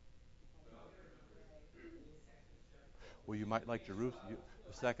with if I walk away. Well, you might like Jerusalem.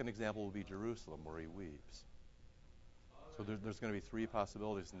 The second example will be Jerusalem, where he weeps. So there's going to be three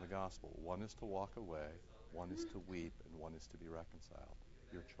possibilities in the gospel. One is to walk away, one is to weep, and one is to be reconciled.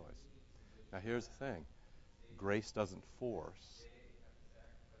 Your choice. Now here's the thing. Grace doesn't force,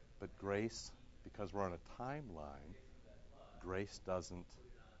 but grace, because we're on a timeline, grace doesn't.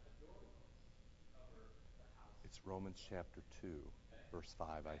 It's Romans chapter 2, verse 5,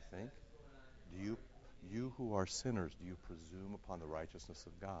 I think. You who are sinners, do you presume upon the righteousness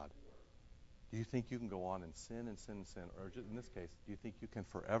of God? Do you think you can go on and sin and sin and sin? Or in this case, do you think you can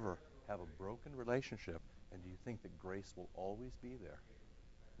forever have a broken relationship? And do you think that grace will always be there?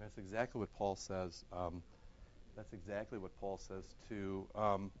 And that's exactly what Paul says. That's exactly what Paul says to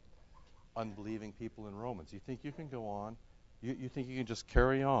unbelieving people in Romans. You think you can go on? You think you can just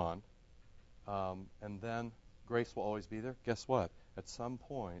carry on, and then grace will always be there? Guess what? At some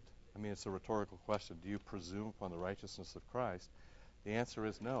point, I mean, it's a rhetorical question. Do you presume upon the righteousness of Christ? The answer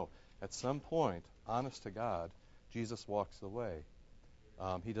is no. At some point, honest to God, Jesus walks away.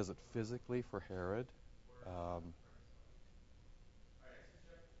 He does it physically for Herod.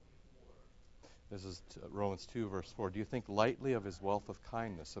 This is Romans 2, verse 4. Do you think lightly of his wealth of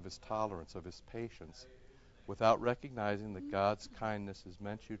kindness, of his tolerance, of his patience, without recognizing that God's kindness is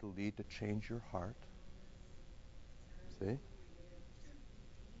meant you to lead to change your heart? See?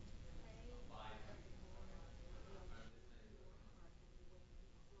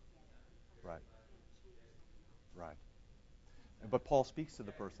 Right. Right. But Paul speaks to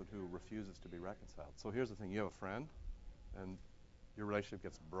the person who refuses to be reconciled. So here's the thing. You have a friend, and your relationship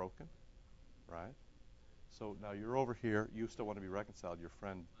gets broken, right? So now you're over here. You still want to be reconciled. Your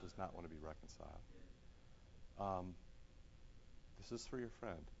friend does not want to be reconciled. This is for your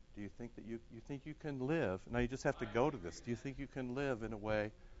friend. Do you think that you think you can live? Now you just have to go to this. Do you think you can live in a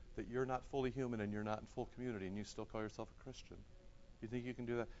way that you're not fully human and you're not in full community and you still call yourself a Christian? Do you think you can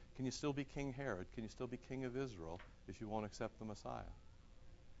do that? Can you still be King Herod? Can you still be king of Israel if you won't accept the Messiah?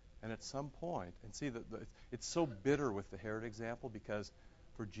 And at some point, and see, it's so bitter with the Herod example because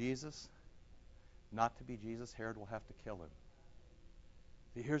for Jesus not to be Jesus, Herod will have to kill him.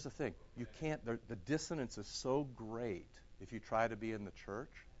 See, here's the thing. You can't, the dissonance is so great if you try to be in the church.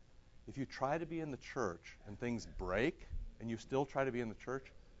 If you try to be in the church and things break and you still try to be in the church,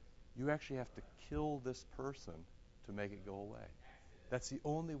 you actually have to kill this person to make it go away. That's the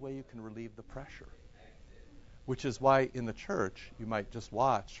only way you can relieve the pressure. Which is why in the church you might just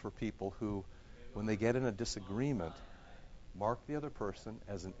watch for people who, when they get in a disagreement, mark the other person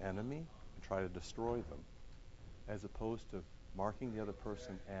as an enemy and try to destroy them, as opposed to marking the other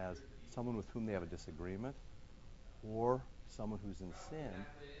person as someone with whom they have a disagreement or someone who's in sin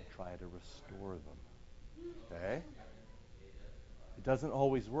and try to restore them. Okay? It doesn't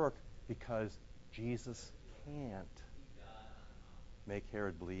always work because Jesus can't make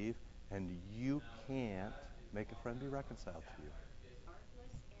Herod believe, and you can't make a friend be reconciled to you.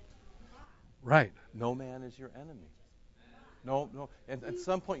 Right. No man is your enemy. No. And at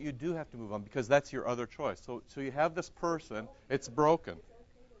some point you do have to move on because that's your other choice. So you have this person, it's broken. It's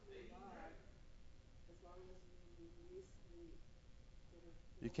okay to move on as long as you release the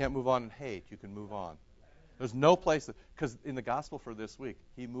bitter. You can't move on in hate. You can move on. There's no place because in the gospel for this week,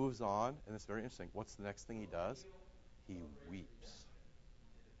 he moves on, and it's very interesting. What's the next thing he does? He weeps.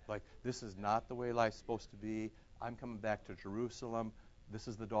 Like, this is not the way life's supposed to be. I'm coming back to Jerusalem. This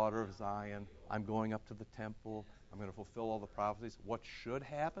is the daughter of Zion. I'm going up to the temple. I'm going to fulfill all the prophecies. What should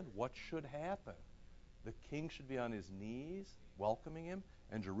happen? What should happen? The king should be on his knees welcoming him,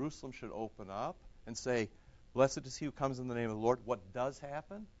 and Jerusalem should open up and say, blessed is he who comes in the name of the Lord. What does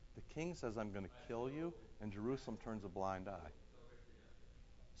happen? The king says, I'm going to kill you, and Jerusalem turns a blind eye.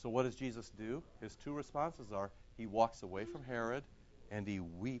 So what does Jesus do? His two responses are, he walks away from Herod, and he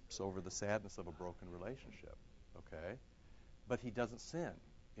weeps over the sadness of a broken relationship. Okay? But he doesn't sin.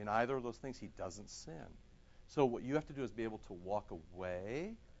 In either of those things, he doesn't sin. So what you have to do is be able to walk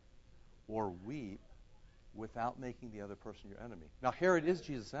away or weep without making the other person your enemy. Now, Herod is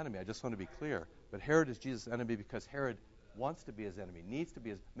Jesus' enemy. I just want to be clear. But Herod is Jesus' enemy because Herod wants to be his enemy, needs to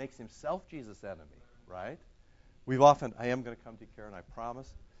be makes himself Jesus' enemy, right? I am going to come to you, Karen, I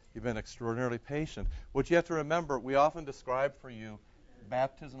promise. You've been extraordinarily patient. What you have to remember, we often describe for you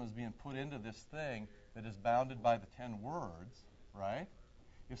baptism as being put into this thing that is bounded by the 10 words, right?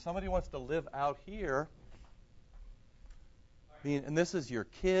 If somebody wants to live out here, and this is your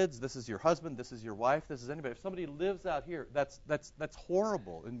kids, this is your husband, this is your wife, this is anybody. If somebody lives out here, that's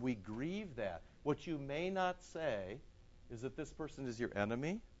horrible, and we grieve that. What you may not say is that this person is your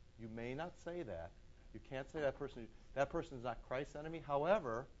enemy. You may not say that. You can't say that person is not Christ's enemy.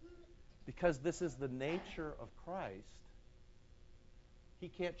 However, because this is the nature of Christ, he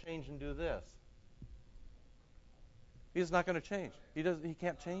can't change and do this. He's not going to change. He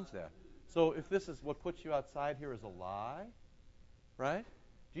can't change that. So if this is what puts you outside here is a lie, right?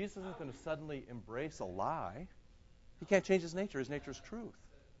 Jesus isn't going to suddenly embrace a lie. He can't change his nature. His nature is truth,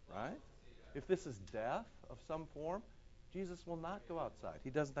 right? If this is death of some form, Jesus will not go outside. He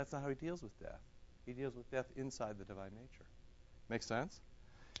doesn't. That's not how he deals with death. He deals with death inside the divine nature. Make sense?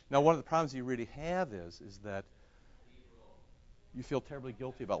 Now, one of the problems you really have is that you feel terribly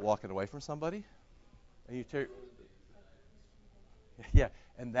guilty about walking away from somebody, and yeah,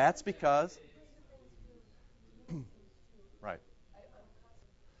 and that's because right.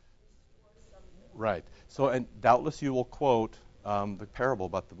 Right. So, and doubtless you will quote the parable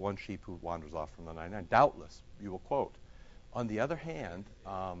about the one sheep who wanders off from the 99. Doubtless you will quote. On the other hand,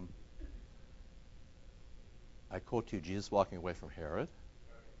 I quote to you Jesus walking away from Herod.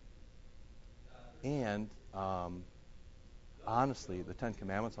 And honestly, the 10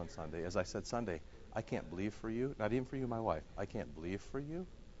 Commandments on Sunday, as I said Sunday, I can't believe for you, not even for you, my wife. I can't believe for you.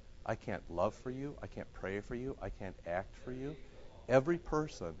 I can't love for you. I can't pray for you. I can't act for you. Every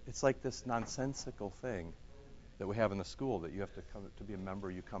person, it's like this nonsensical thing that we have in the school that you have to come to be a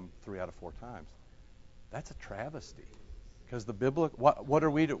member, you come 3 out of 4 times. That's a travesty. Because the biblical, what are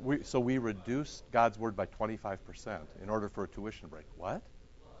we to, so we reduce God's word by 25% in order for a tuition break. What?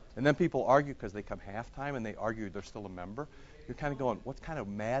 And then people argue because they come halftime and they argue they're still a member. You're kind of going, what kind of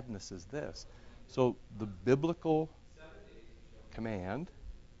madness is this? So the biblical command,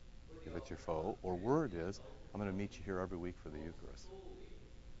 if it's your foe, or word is, I'm going to meet you here every week for the Eucharist.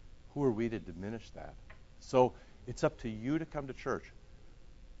 Who are we to diminish that? So it's up to you to come to church.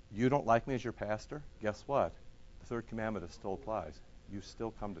 You don't like me as your pastor? Guess what? The third commandment still applies. You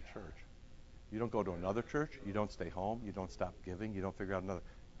still come to church. You don't go to another church. You don't stay home. You don't stop giving. You don't figure out another.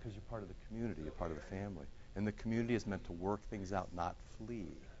 Because you're part of the community. You're part of the family. And the community is meant to work things out, not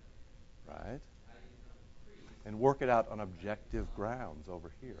flee. Right? And work it out on objective grounds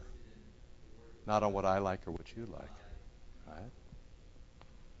over here. Not on what I like or what you like. Right?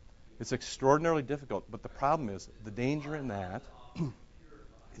 It's extraordinarily difficult, but the problem is, the danger in that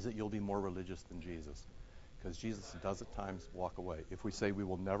is that you'll be more religious than Jesus. because Jesus does at times walk away. If we say we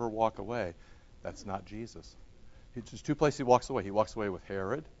will never walk away, that's not Jesus. There's two places he walks away. He walks away with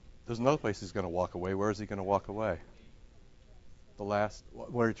Herod. There's another place he's going to walk away. Where is he going to walk away? The last,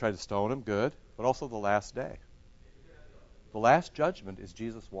 where he tried to stone him, good, but also the last day. The last judgment is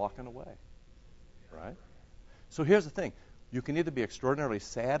Jesus walking away, right? So here's the thing. You can either be extraordinarily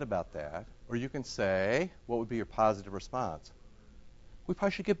sad about that, or you can say, what would be your positive response? We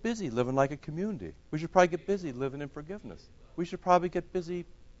probably should get busy living like a community. We should probably get busy living in forgiveness. We should probably get busy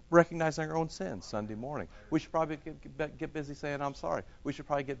recognizing our own sins Sunday morning. We should probably get busy saying, I'm sorry. We should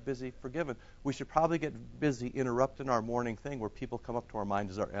probably get busy forgiving. We should probably get busy interrupting our morning thing where people come up to our mind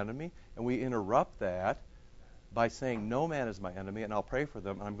as our enemy, and we interrupt that by saying, no man is my enemy, and I'll pray for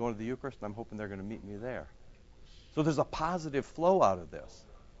them, and I'm going to the Eucharist, and I'm hoping they're going to meet me there. So there's a positive flow out of this.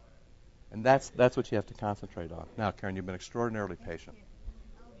 And that's what you have to concentrate on. Now, Karen, you've been extraordinarily patient.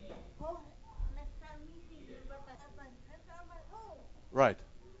 Right.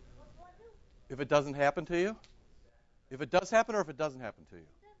 If it doesn't happen to you? If it does happen or if it doesn't happen to you?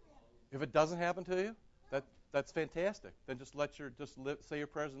 If it doesn't happen to you, that's fantastic. Then just say your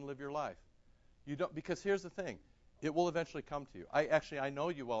prayers and live your life. You don't, because here's the thing. It will eventually come to you. I know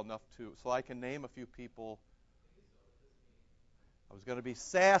you well enough so I can name a few people. I was going to be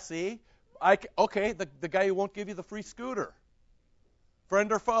sassy. Okay, the guy who won't give you the free scooter.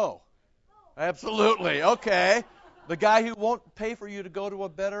 Friend or foe? Absolutely. Okay. The guy who won't pay for you to go to a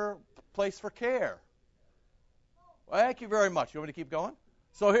better place for care. Well, thank you very much. You want me to keep going?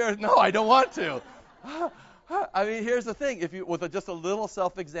 So no, I don't want to. I mean, here's the thing. If you, with just a little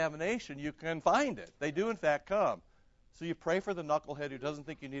self-examination, you can find it. They do, in fact, come. So you pray for the knucklehead who doesn't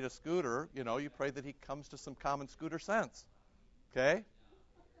think you need a scooter. You pray that he comes to some common scooter sense. Okay?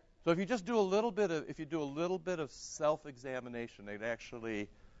 So if you just do a little bit of self-examination, it actually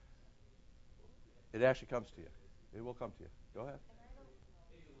comes to you. It will come to you. Go ahead.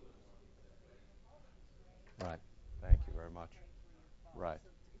 Right. Thank you very much. Right.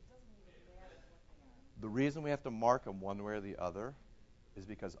 The reason we have to mark them one way or the other is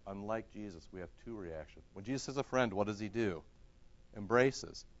because, unlike Jesus, we have two reactions. When Jesus has a friend, what does he do?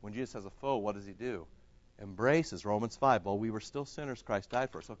 Embraces. When Jesus has a foe, what does he do? Embraces. Romans 5. While we were still sinners, Christ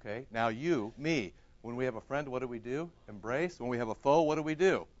died for us. Okay. Now you, me. When we have a friend, what do we do? Embrace. When we have a foe, what do we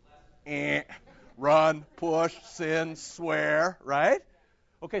do? Run, push, sin, swear. Right?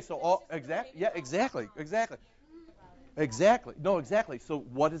 Okay. So exactly. No, exactly. So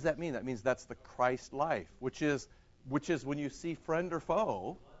what does that mean? That means that's the Christ life, which is when you see friend or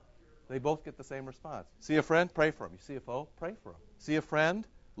foe, they both get the same response. See a friend, pray for him. You see a foe, pray for him. See a friend,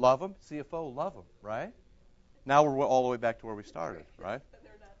 love him. See a foe, love him. Right? Now we're all the way back to where we started. Right?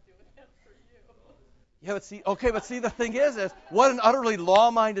 They're not doing that for you. Yeah, but see, the thing is what an utterly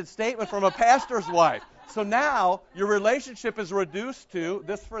law-minded statement from a pastor's wife. So now your relationship is reduced to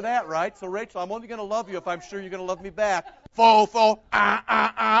this for that, right? So Rachel, I'm only going to love you if I'm sure you're going to love me back. Foe, foe,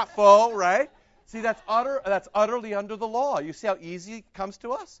 right? See, that's utterly under the law. You see how easy it comes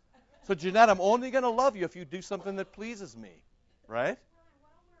to us? So Jeanette, I'm only going to love you if you do something that pleases me, right?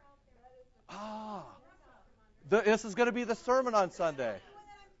 This is going to be the sermon on Sunday.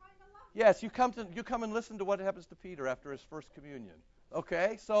 Yes, you come and listen to what happens to Peter after his first communion.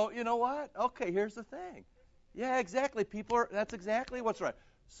 Okay, so you know what? Okay, here's the thing. Yeah, exactly. That's exactly what's right.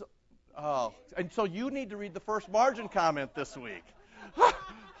 And so you need to read the first margin comment this week.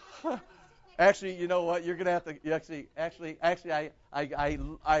 Actually, you know what? You're going to have to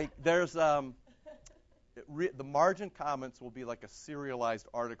there's the margin comments will be like a serialized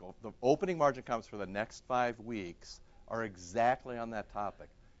article. The opening margin comments for the next 5 weeks are exactly on that topic.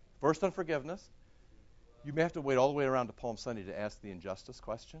 First on forgiveness. You may have to wait all the way around to Palm Sunday to ask the injustice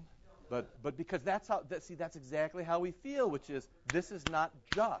question, but because that's exactly how we feel, which is this is not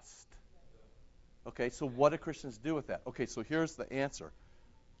just. Okay, so what do Christians do with that? Okay, so here's the answer.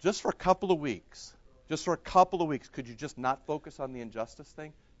 Just for a couple of weeks, could you just not focus on the injustice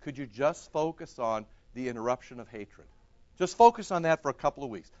thing? Could you just focus on the interruption of hatred? Just focus on that for a couple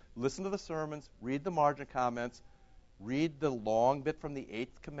of weeks. Listen to the sermons, read the margin comments, read the long bit from the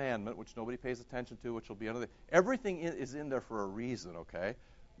 8th commandment, which nobody pays attention to, which will be another. Everything is in there for a reason, okay?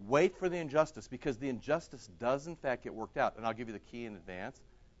 Wait for the injustice, because the injustice does, in fact, get worked out. And I'll give you the key in advance.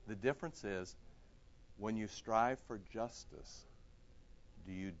 The difference is when you strive for justice,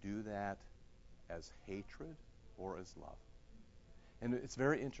 do you do that as hatred or as love? And it's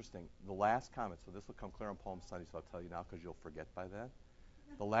very interesting. The last comment, so this will come clear on Palm Sunday, so I'll tell you now because you'll forget by then.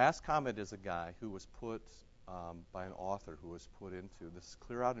 The last comment is a guy who was put by an author who was put into, this is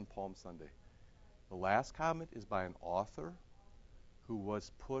clear out in Palm Sunday. The last comment is by an author who was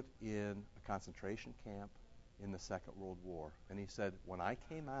put in a concentration camp in the Second World War. And he said, when I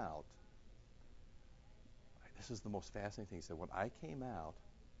came out, this is the most fascinating thing. He said, when I came out,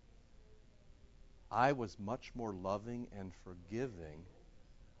 I was much more loving and forgiving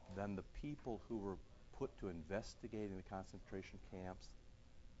than the people who were put to investigating the concentration camps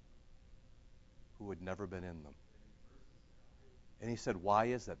who had never been in them. And he said, why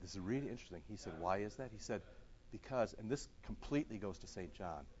is that? This is really interesting. He said, why is that? He said, because, and this completely goes to St.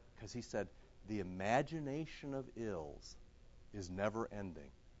 John, because he said, the imagination of ills is never ending.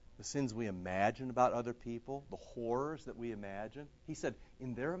 The sins we imagine about other people, the horrors that we imagine. He said,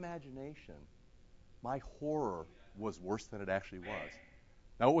 in their imagination, my horror was worse than it actually was.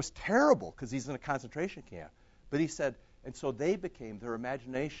 Now, it was terrible because he's in a concentration camp. But he said, and so they became their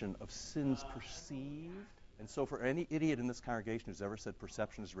imagination of sins perceived. And so for any idiot in this congregation who's ever said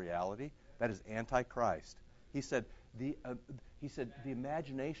perception is reality, that is antichrist. He said, the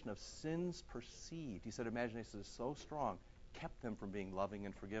imagination of sins perceived, he said imagination is so strong, kept them from being loving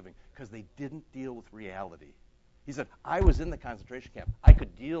and forgiving because they didn't deal with reality. He said, I was in the concentration camp. I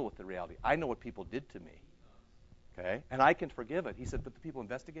could deal with the reality. I know what people did to me. Okay? And I can forgive it. He said, but the people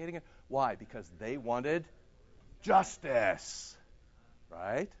investigating it, why? Because they wanted justice.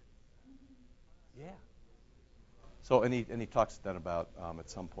 Right? Yeah. So, and he talks then about, at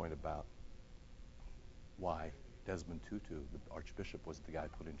some point, about why Desmond Tutu, the Archbishop, was the guy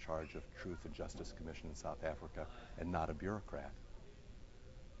put in charge of Truth and Justice Commission in South Africa and not a bureaucrat.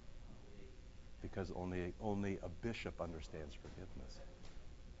 Because only a bishop understands forgiveness.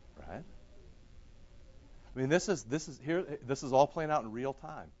 Right? I mean, this is all playing out in real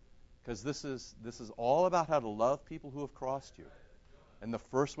time, because this is all about how to love people who have crossed you, and the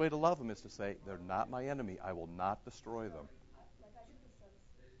first way to love them is to say, they're not my enemy. I will not destroy them.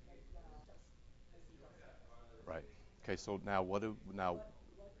 Right. Okay. So now, what are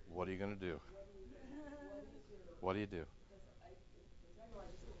you going to do? What do you do?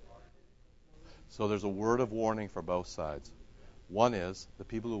 So there's a word of warning for both sides. One is the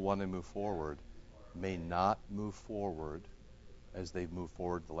people who want to move forward may not move forward as they've moved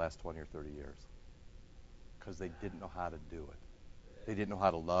forward the last 20 or 30 years because they didn't know how to do it. They didn't know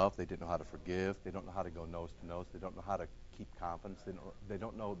how to love. They didn't know how to forgive. They don't know how to go nose to nose. They don't know how to keep confidence. They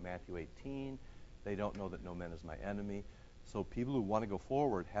don't know Matthew 18. They don't know that no man is my enemy. So people who want to go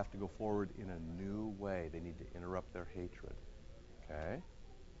forward have to go forward in a new way. They need to interrupt their hatred. Okay?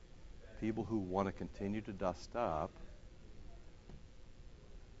 People who want to continue to dust up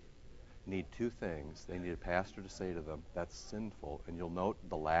need two things. They need a pastor to say to them, that's sinful. And you'll note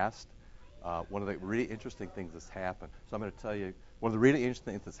the last, one of the really interesting things that's happened. So I'm going to tell you, one of the really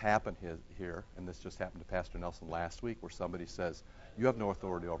interesting things that's happened here, and this just happened to Pastor Nelson last week, where somebody says, you have no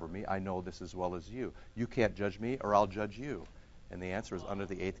authority over me. I know this as well as you. You can't judge me or I'll judge you. And the answer is under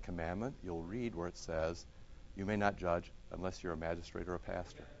the 8th commandment, you'll read where it says, you may not judge unless you're a magistrate or a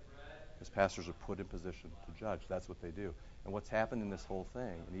pastor. Because pastors are put in position to judge. That's what they do. And what's happened in this whole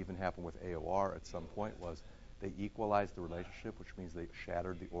thing, and even happened with AOR at some point, was they equalized the relationship, which means they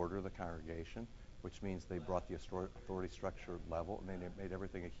shattered the order of the congregation, which means they brought the authority structure level, and they made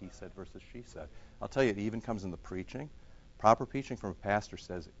everything a he said versus she said. I'll tell you, it even comes in the preaching. Proper preaching from a pastor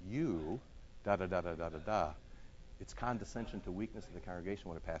says, you, da-da-da-da-da-da-da. It's condescension to weakness of the congregation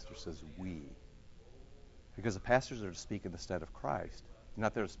when a pastor says, we. Because the pastors are to speak in the stead of Christ. He's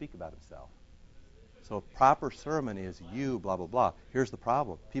not there to speak about himself. So a proper sermon is you, blah, blah, blah. Here's the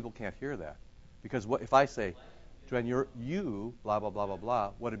problem. People can't hear that. Because if I say, Joanne, you're you, blah, blah, blah, blah,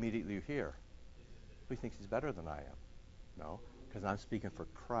 blah, what immediately you hear? He thinks he's better than I am. No, because I'm speaking for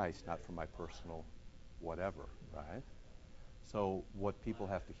Christ, not for my personal whatever, right? So what people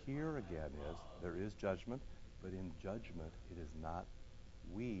have to hear again is there is judgment, but in judgment it is not,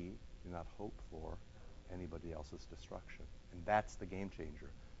 we do not hope for anybody else's destruction. And that's the game changer.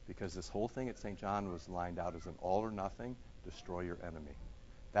 Because this whole thing at St. John was lined out as an all or nothing, destroy your enemy.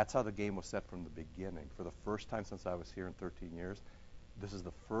 That's how the game was set from the beginning. For the first time since I was here in 13 years, this is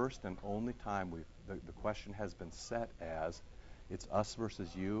the first and only time the question has been set as, it's us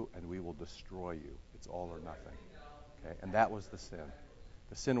versus you, and we will destroy you. It's all or nothing. Okay? And that was the sin.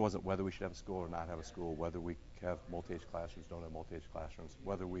 The sin wasn't whether we should have a school or not have a school, whether we have multi-age classrooms, don't have multi-age classrooms,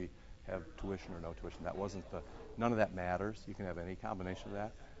 whether we have tuition or no tuition. That wasn't none of that matters. You can have any combination of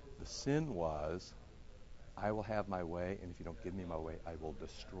that. The sin was, I will have my way, and if you don't give me my way, I will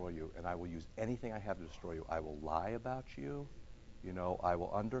destroy you, and I will use anything I have to destroy you. I will lie about you. I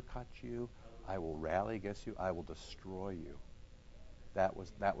will undercut you. I will rally against you. I will destroy you. That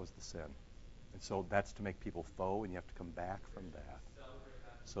was the sin. And so that's to make people foe, and you have to come back from that.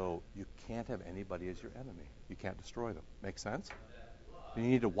 So you can't have anybody as your enemy. You can't destroy them. Make sense? You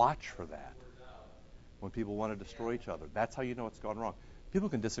need to watch for that. when people want to destroy each other. That's how you know it's gone wrong. People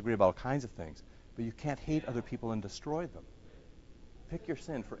can disagree about all kinds of things, but you can't hate other people and destroy them. Pick your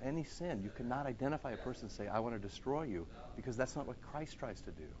sin. For any sin, you cannot identify a person and say, I want to destroy you, because that's not what Christ tries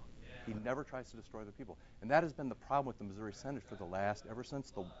to do. He never tries to destroy other people. And that has been the problem with the Missouri Synod for the last, ever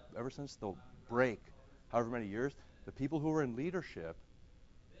since the break, however many years, the people who were in leadership,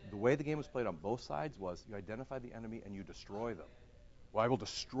 the way the game was played on both sides was you identify the enemy and you destroy them. Well, I will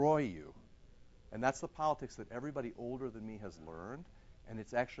destroy you. And that's the politics that everybody older than me has learned. And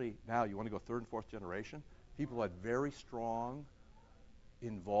it's actually, now you want to go third and fourth generation, people who had very strong,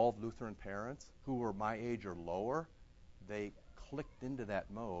 involved Lutheran parents who were my age or lower, they clicked into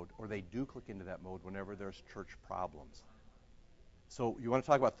that mode, or they do click into that mode whenever there's church problems. So you want to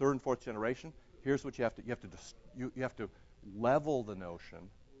talk about third and fourth generation? Here's what you have to you have to level the notion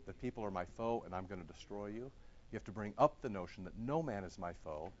that people are my foe and I'm going to destroy you. You have to bring up the notion that no man is my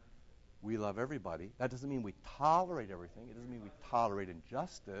foe. We love everybody. That doesn't mean we tolerate everything. It doesn't mean we tolerate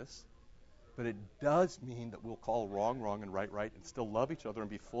injustice. But it does mean that we'll call wrong wrong and right right and still love each other and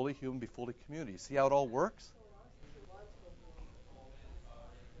be fully human, be fully community. See how it all works?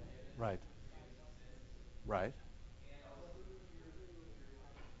 Right. Right.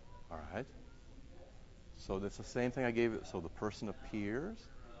 All right. So that's the same thing I gave it. So the person appears.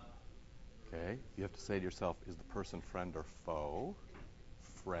 Okay. You have to say to yourself, is the person friend or foe?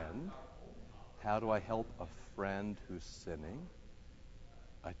 Friend. How do I help a friend who's sinning?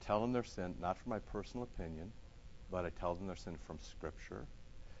 I tell them their sin, not from my personal opinion, but I tell them their sin from Scripture.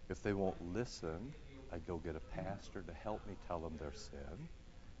 If they won't listen, I go get a pastor to help me tell them their sin.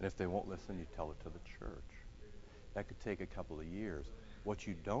 And if they won't listen, you tell it to the church. That could take a couple of years. What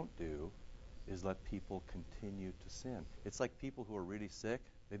you don't do is let people continue to sin. It's like people who are really sick.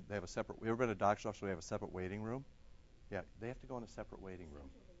 They have a separate. You ever been to a doctor's office where they have a separate waiting room? Yeah, they have to go in a separate waiting room.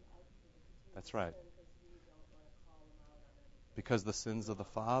 That's right. Because the sins of the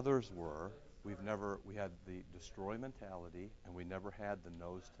fathers were, we had the destroy mentality, and we never had the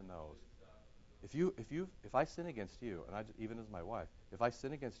nose to nose. If I sin against you, and even as my wife, if I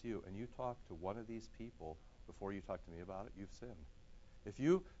sin against you and you talk to one of these people before you talk to me about it, you've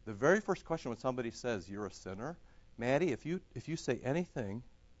sinned. The very first question when somebody says you're a sinner, Maddie, if you say anything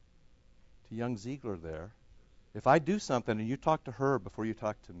to young Ziegler there, if I do something and you talk to her before you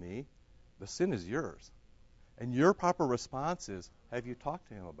talk to me, the sin is yours. And your proper response is, have you talked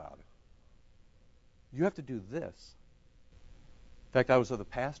to him about it? You have to do this. In fact, I was with a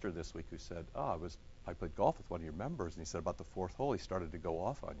pastor this week who said, I played golf with one of your members, and he said about the fourth hole, he started to go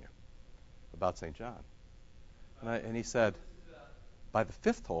off on you about St. John. And he said, by the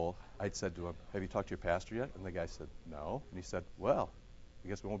fifth hole, I'd said to him, have you talked to your pastor yet? And the guy said, no. And he said, well, I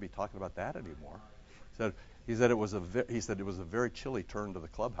guess we won't be talking about that anymore. He said it was a very chilly turn to the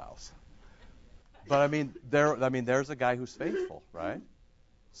clubhouse. But there's a guy who's faithful, right?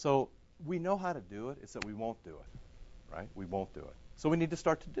 So we know how to do it. It's that we won't do it, right? We won't do it. So we need to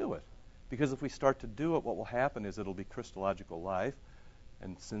start to do it. Because if we start to do it, what will happen is it'll be Christological life,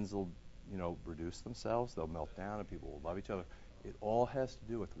 and sins will, reduce themselves. They'll melt down, and people will love each other. It all has to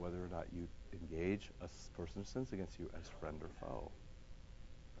do with whether or not you engage a person who sins against you as friend or foe,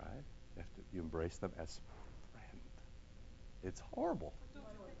 right? You embrace them as friend. It's horrible.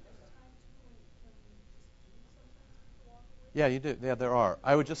 Yeah, you do. Yeah, there are.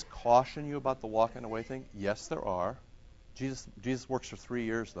 I would just caution you about the walking away thing. Yes, there are. Jesus works for 3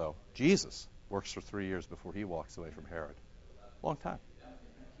 years, though. Jesus works for 3 years before he walks away from Herod. Long time.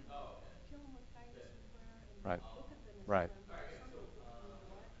 Right. Right.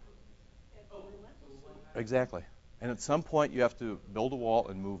 Exactly. And at some point, you have to build a wall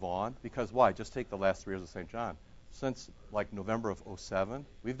and move on. Because why? Just take the last 3 years of St. John. Since November of 2007,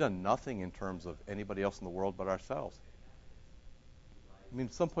 we've done nothing in terms of anybody else in the world but ourselves.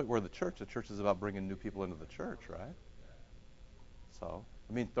 At some point we're the church is about bringing new people into the church, right? So,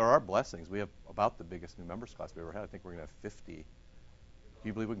 there are blessings. We have about the biggest new members class we ever had. I think we're going to have 50. Do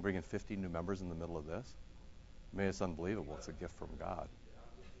you believe we can bring in 50 new members in the middle of this? It's unbelievable. It's a gift from God.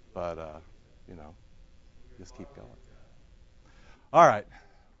 But, just keep going. All right.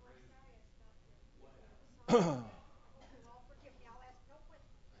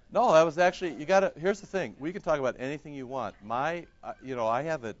 No, that was actually, here's the thing. We can talk about anything you want. I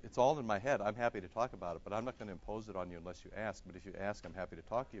have it, it's all in my head. I'm happy to talk about it, but I'm not going to impose it on you unless you ask. But if you ask, I'm happy to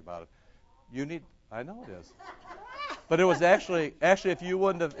talk to you about it. I know it is. But it was actually, if you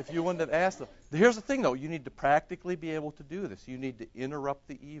wouldn't have asked them. Here's the thing, though. You need to practically be able to do this. You need to interrupt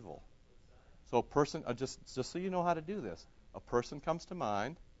the evil. So a person, just so you know how to do this, a person comes to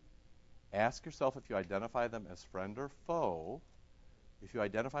mind. Ask yourself if you identify them as friend or foe. If you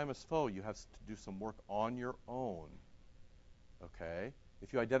identify him as foe, you have to do some work on your own. Okay?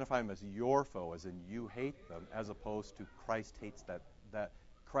 If you identify him as your foe, as in you hate them, as opposed to Christ hates that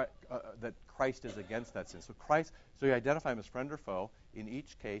Christ is against that sin. So you identify him as friend or foe. In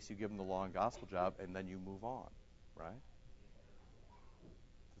each case, you give him the law and gospel job, and then you move on. Right?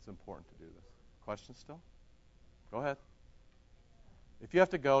 It's important to do this. Questions still? Go ahead. If you have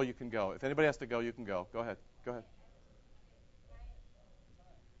to go, you can go. If anybody has to go, you can go. Go ahead. Go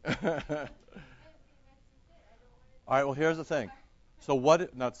ahead. All right. Well, here's the thing. So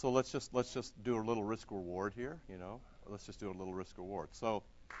let's just do a little risk reward here. Let's just do a little risk reward. So,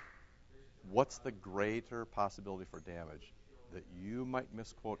 what's the greater possibility for damage? That you might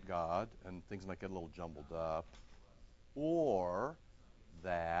misquote God and things might get a little jumbled up, or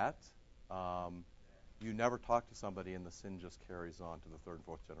that you never talk to somebody and the sin just carries on to the third and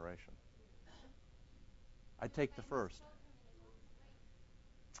fourth generation. I'd take the first.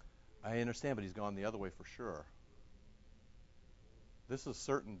 I understand, but he's gone the other way for sure. This is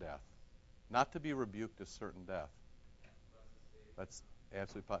certain death. Not to be rebuked is certain death. That's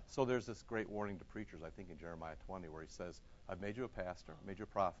absolutely so there's this great warning to preachers, I think in Jeremiah 20, where he says, I've made you a pastor, made you a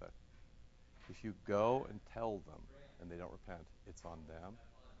prophet. If you go and tell them and they don't repent, it's on them.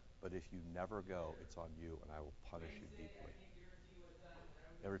 But if you never go, it's on you, and I will punish you deeply.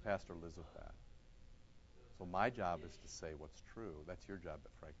 Every pastor lives with that. So my job is to say what's true. That's your job,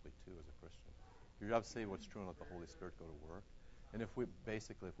 but frankly, too, as a Christian. Your job is to say what's true and let the Holy Spirit go to work. And if we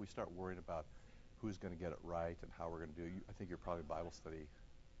start worrying about who's going to get it right and how we're going to do it, I think you're probably Bible study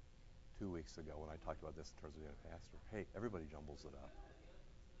 2 weeks ago when I talked about this in terms of being a pastor. Hey, everybody jumbles it up.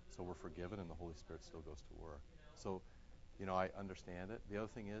 So we're forgiven and the Holy Spirit still goes to work. So, I understand it. The other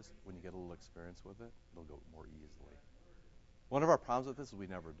thing is, when you get a little experience with it, it'll go more easily. One of our problems with this is we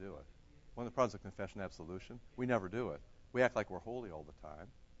never do it. One of the problems with confession and absolution, we never do it. We act like we're holy all the time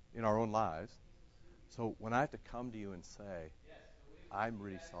in our own lives. So when I have to come to you and say, I'm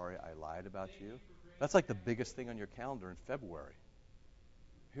really sorry I lied about you, that's like the biggest thing on your calendar in February.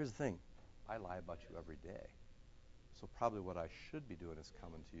 Here's the thing. I lie about you every day. So probably what I should be doing is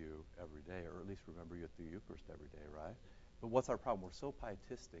coming to you every day, or at least remember you at the Eucharist every day, right? But what's our problem? We're so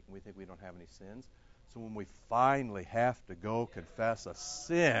pietistic, and we think we don't have any sins. So when we finally have to go confess a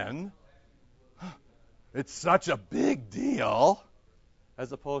sin, it's such a big deal,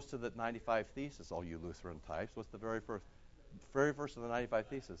 as opposed to the 95 Thesis, all you Lutheran types. What's the very first of the 95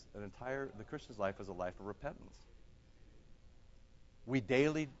 Thesis? The Christian's life is a life of repentance. We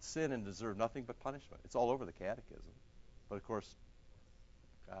daily sin and deserve nothing but punishment. It's all over the catechism. But of course,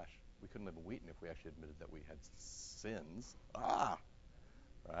 gosh, we couldn't live in Wheaton if we actually admitted that we had sins.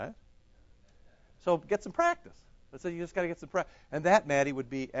 Right? So get some practice. Let's say you just got to get some practice. And that, Maddie, would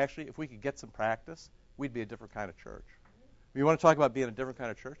be actually, if we could get some practice, we'd be a different kind of church. If you want to talk about being a different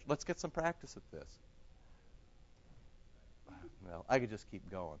kind of church, let's get some practice at this. Well, I could just keep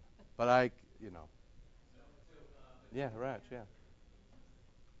going. But Yeah, right, yeah.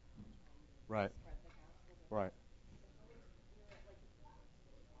 Right. Right.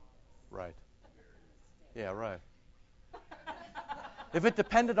 Right. Yeah, right. If it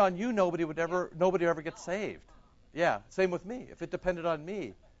depended on you, nobody would ever get saved. Yeah, same with me. If it depended on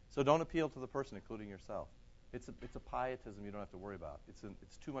me. So don't appeal to the person, including yourself. It's a pietism you don't have to worry about. It's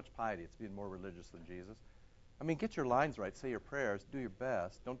too much piety. It's being more religious than Jesus. I mean, get your lines right. Say your prayers. Do your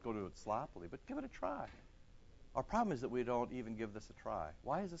best. Don't go to it sloppily, but give it a try. Our problem is that we don't even give this a try.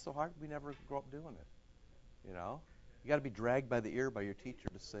 Why is this so hard? We never grow up doing it. You got to be dragged by the ear by your teacher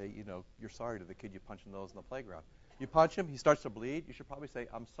to say, you're sorry to the kid you punched in the nose in the playground. You punch him, he starts to bleed. You should probably say,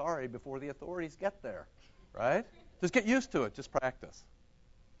 I'm sorry before the authorities get there, right? Just get used to it. Just practice.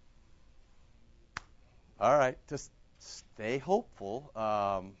 All right, just stay hopeful.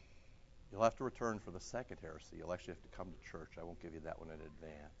 You'll have to return for the second heresy. You'll actually have to come to church. I won't give you that one in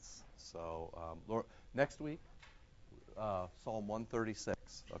advance. So, Lord, next week, Psalm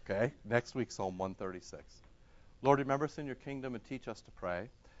 136, okay? Next week, Psalm 136. Lord, remember us in your kingdom and teach us to pray.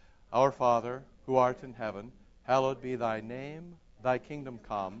 Our Father, who art in heaven, hallowed be thy name. Thy kingdom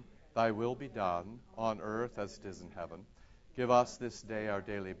come, thy will be done, on earth as it is in heaven. Give us this day our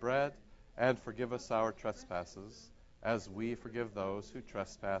daily bread, and forgive us our trespasses, as we forgive those who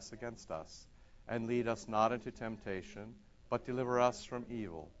trespass against us. And lead us not into temptation, but deliver us from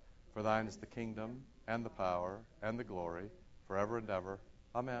evil. For thine is the kingdom, and the power, and the glory, forever and ever.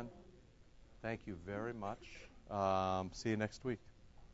 Amen. Thank you very much. See you next week.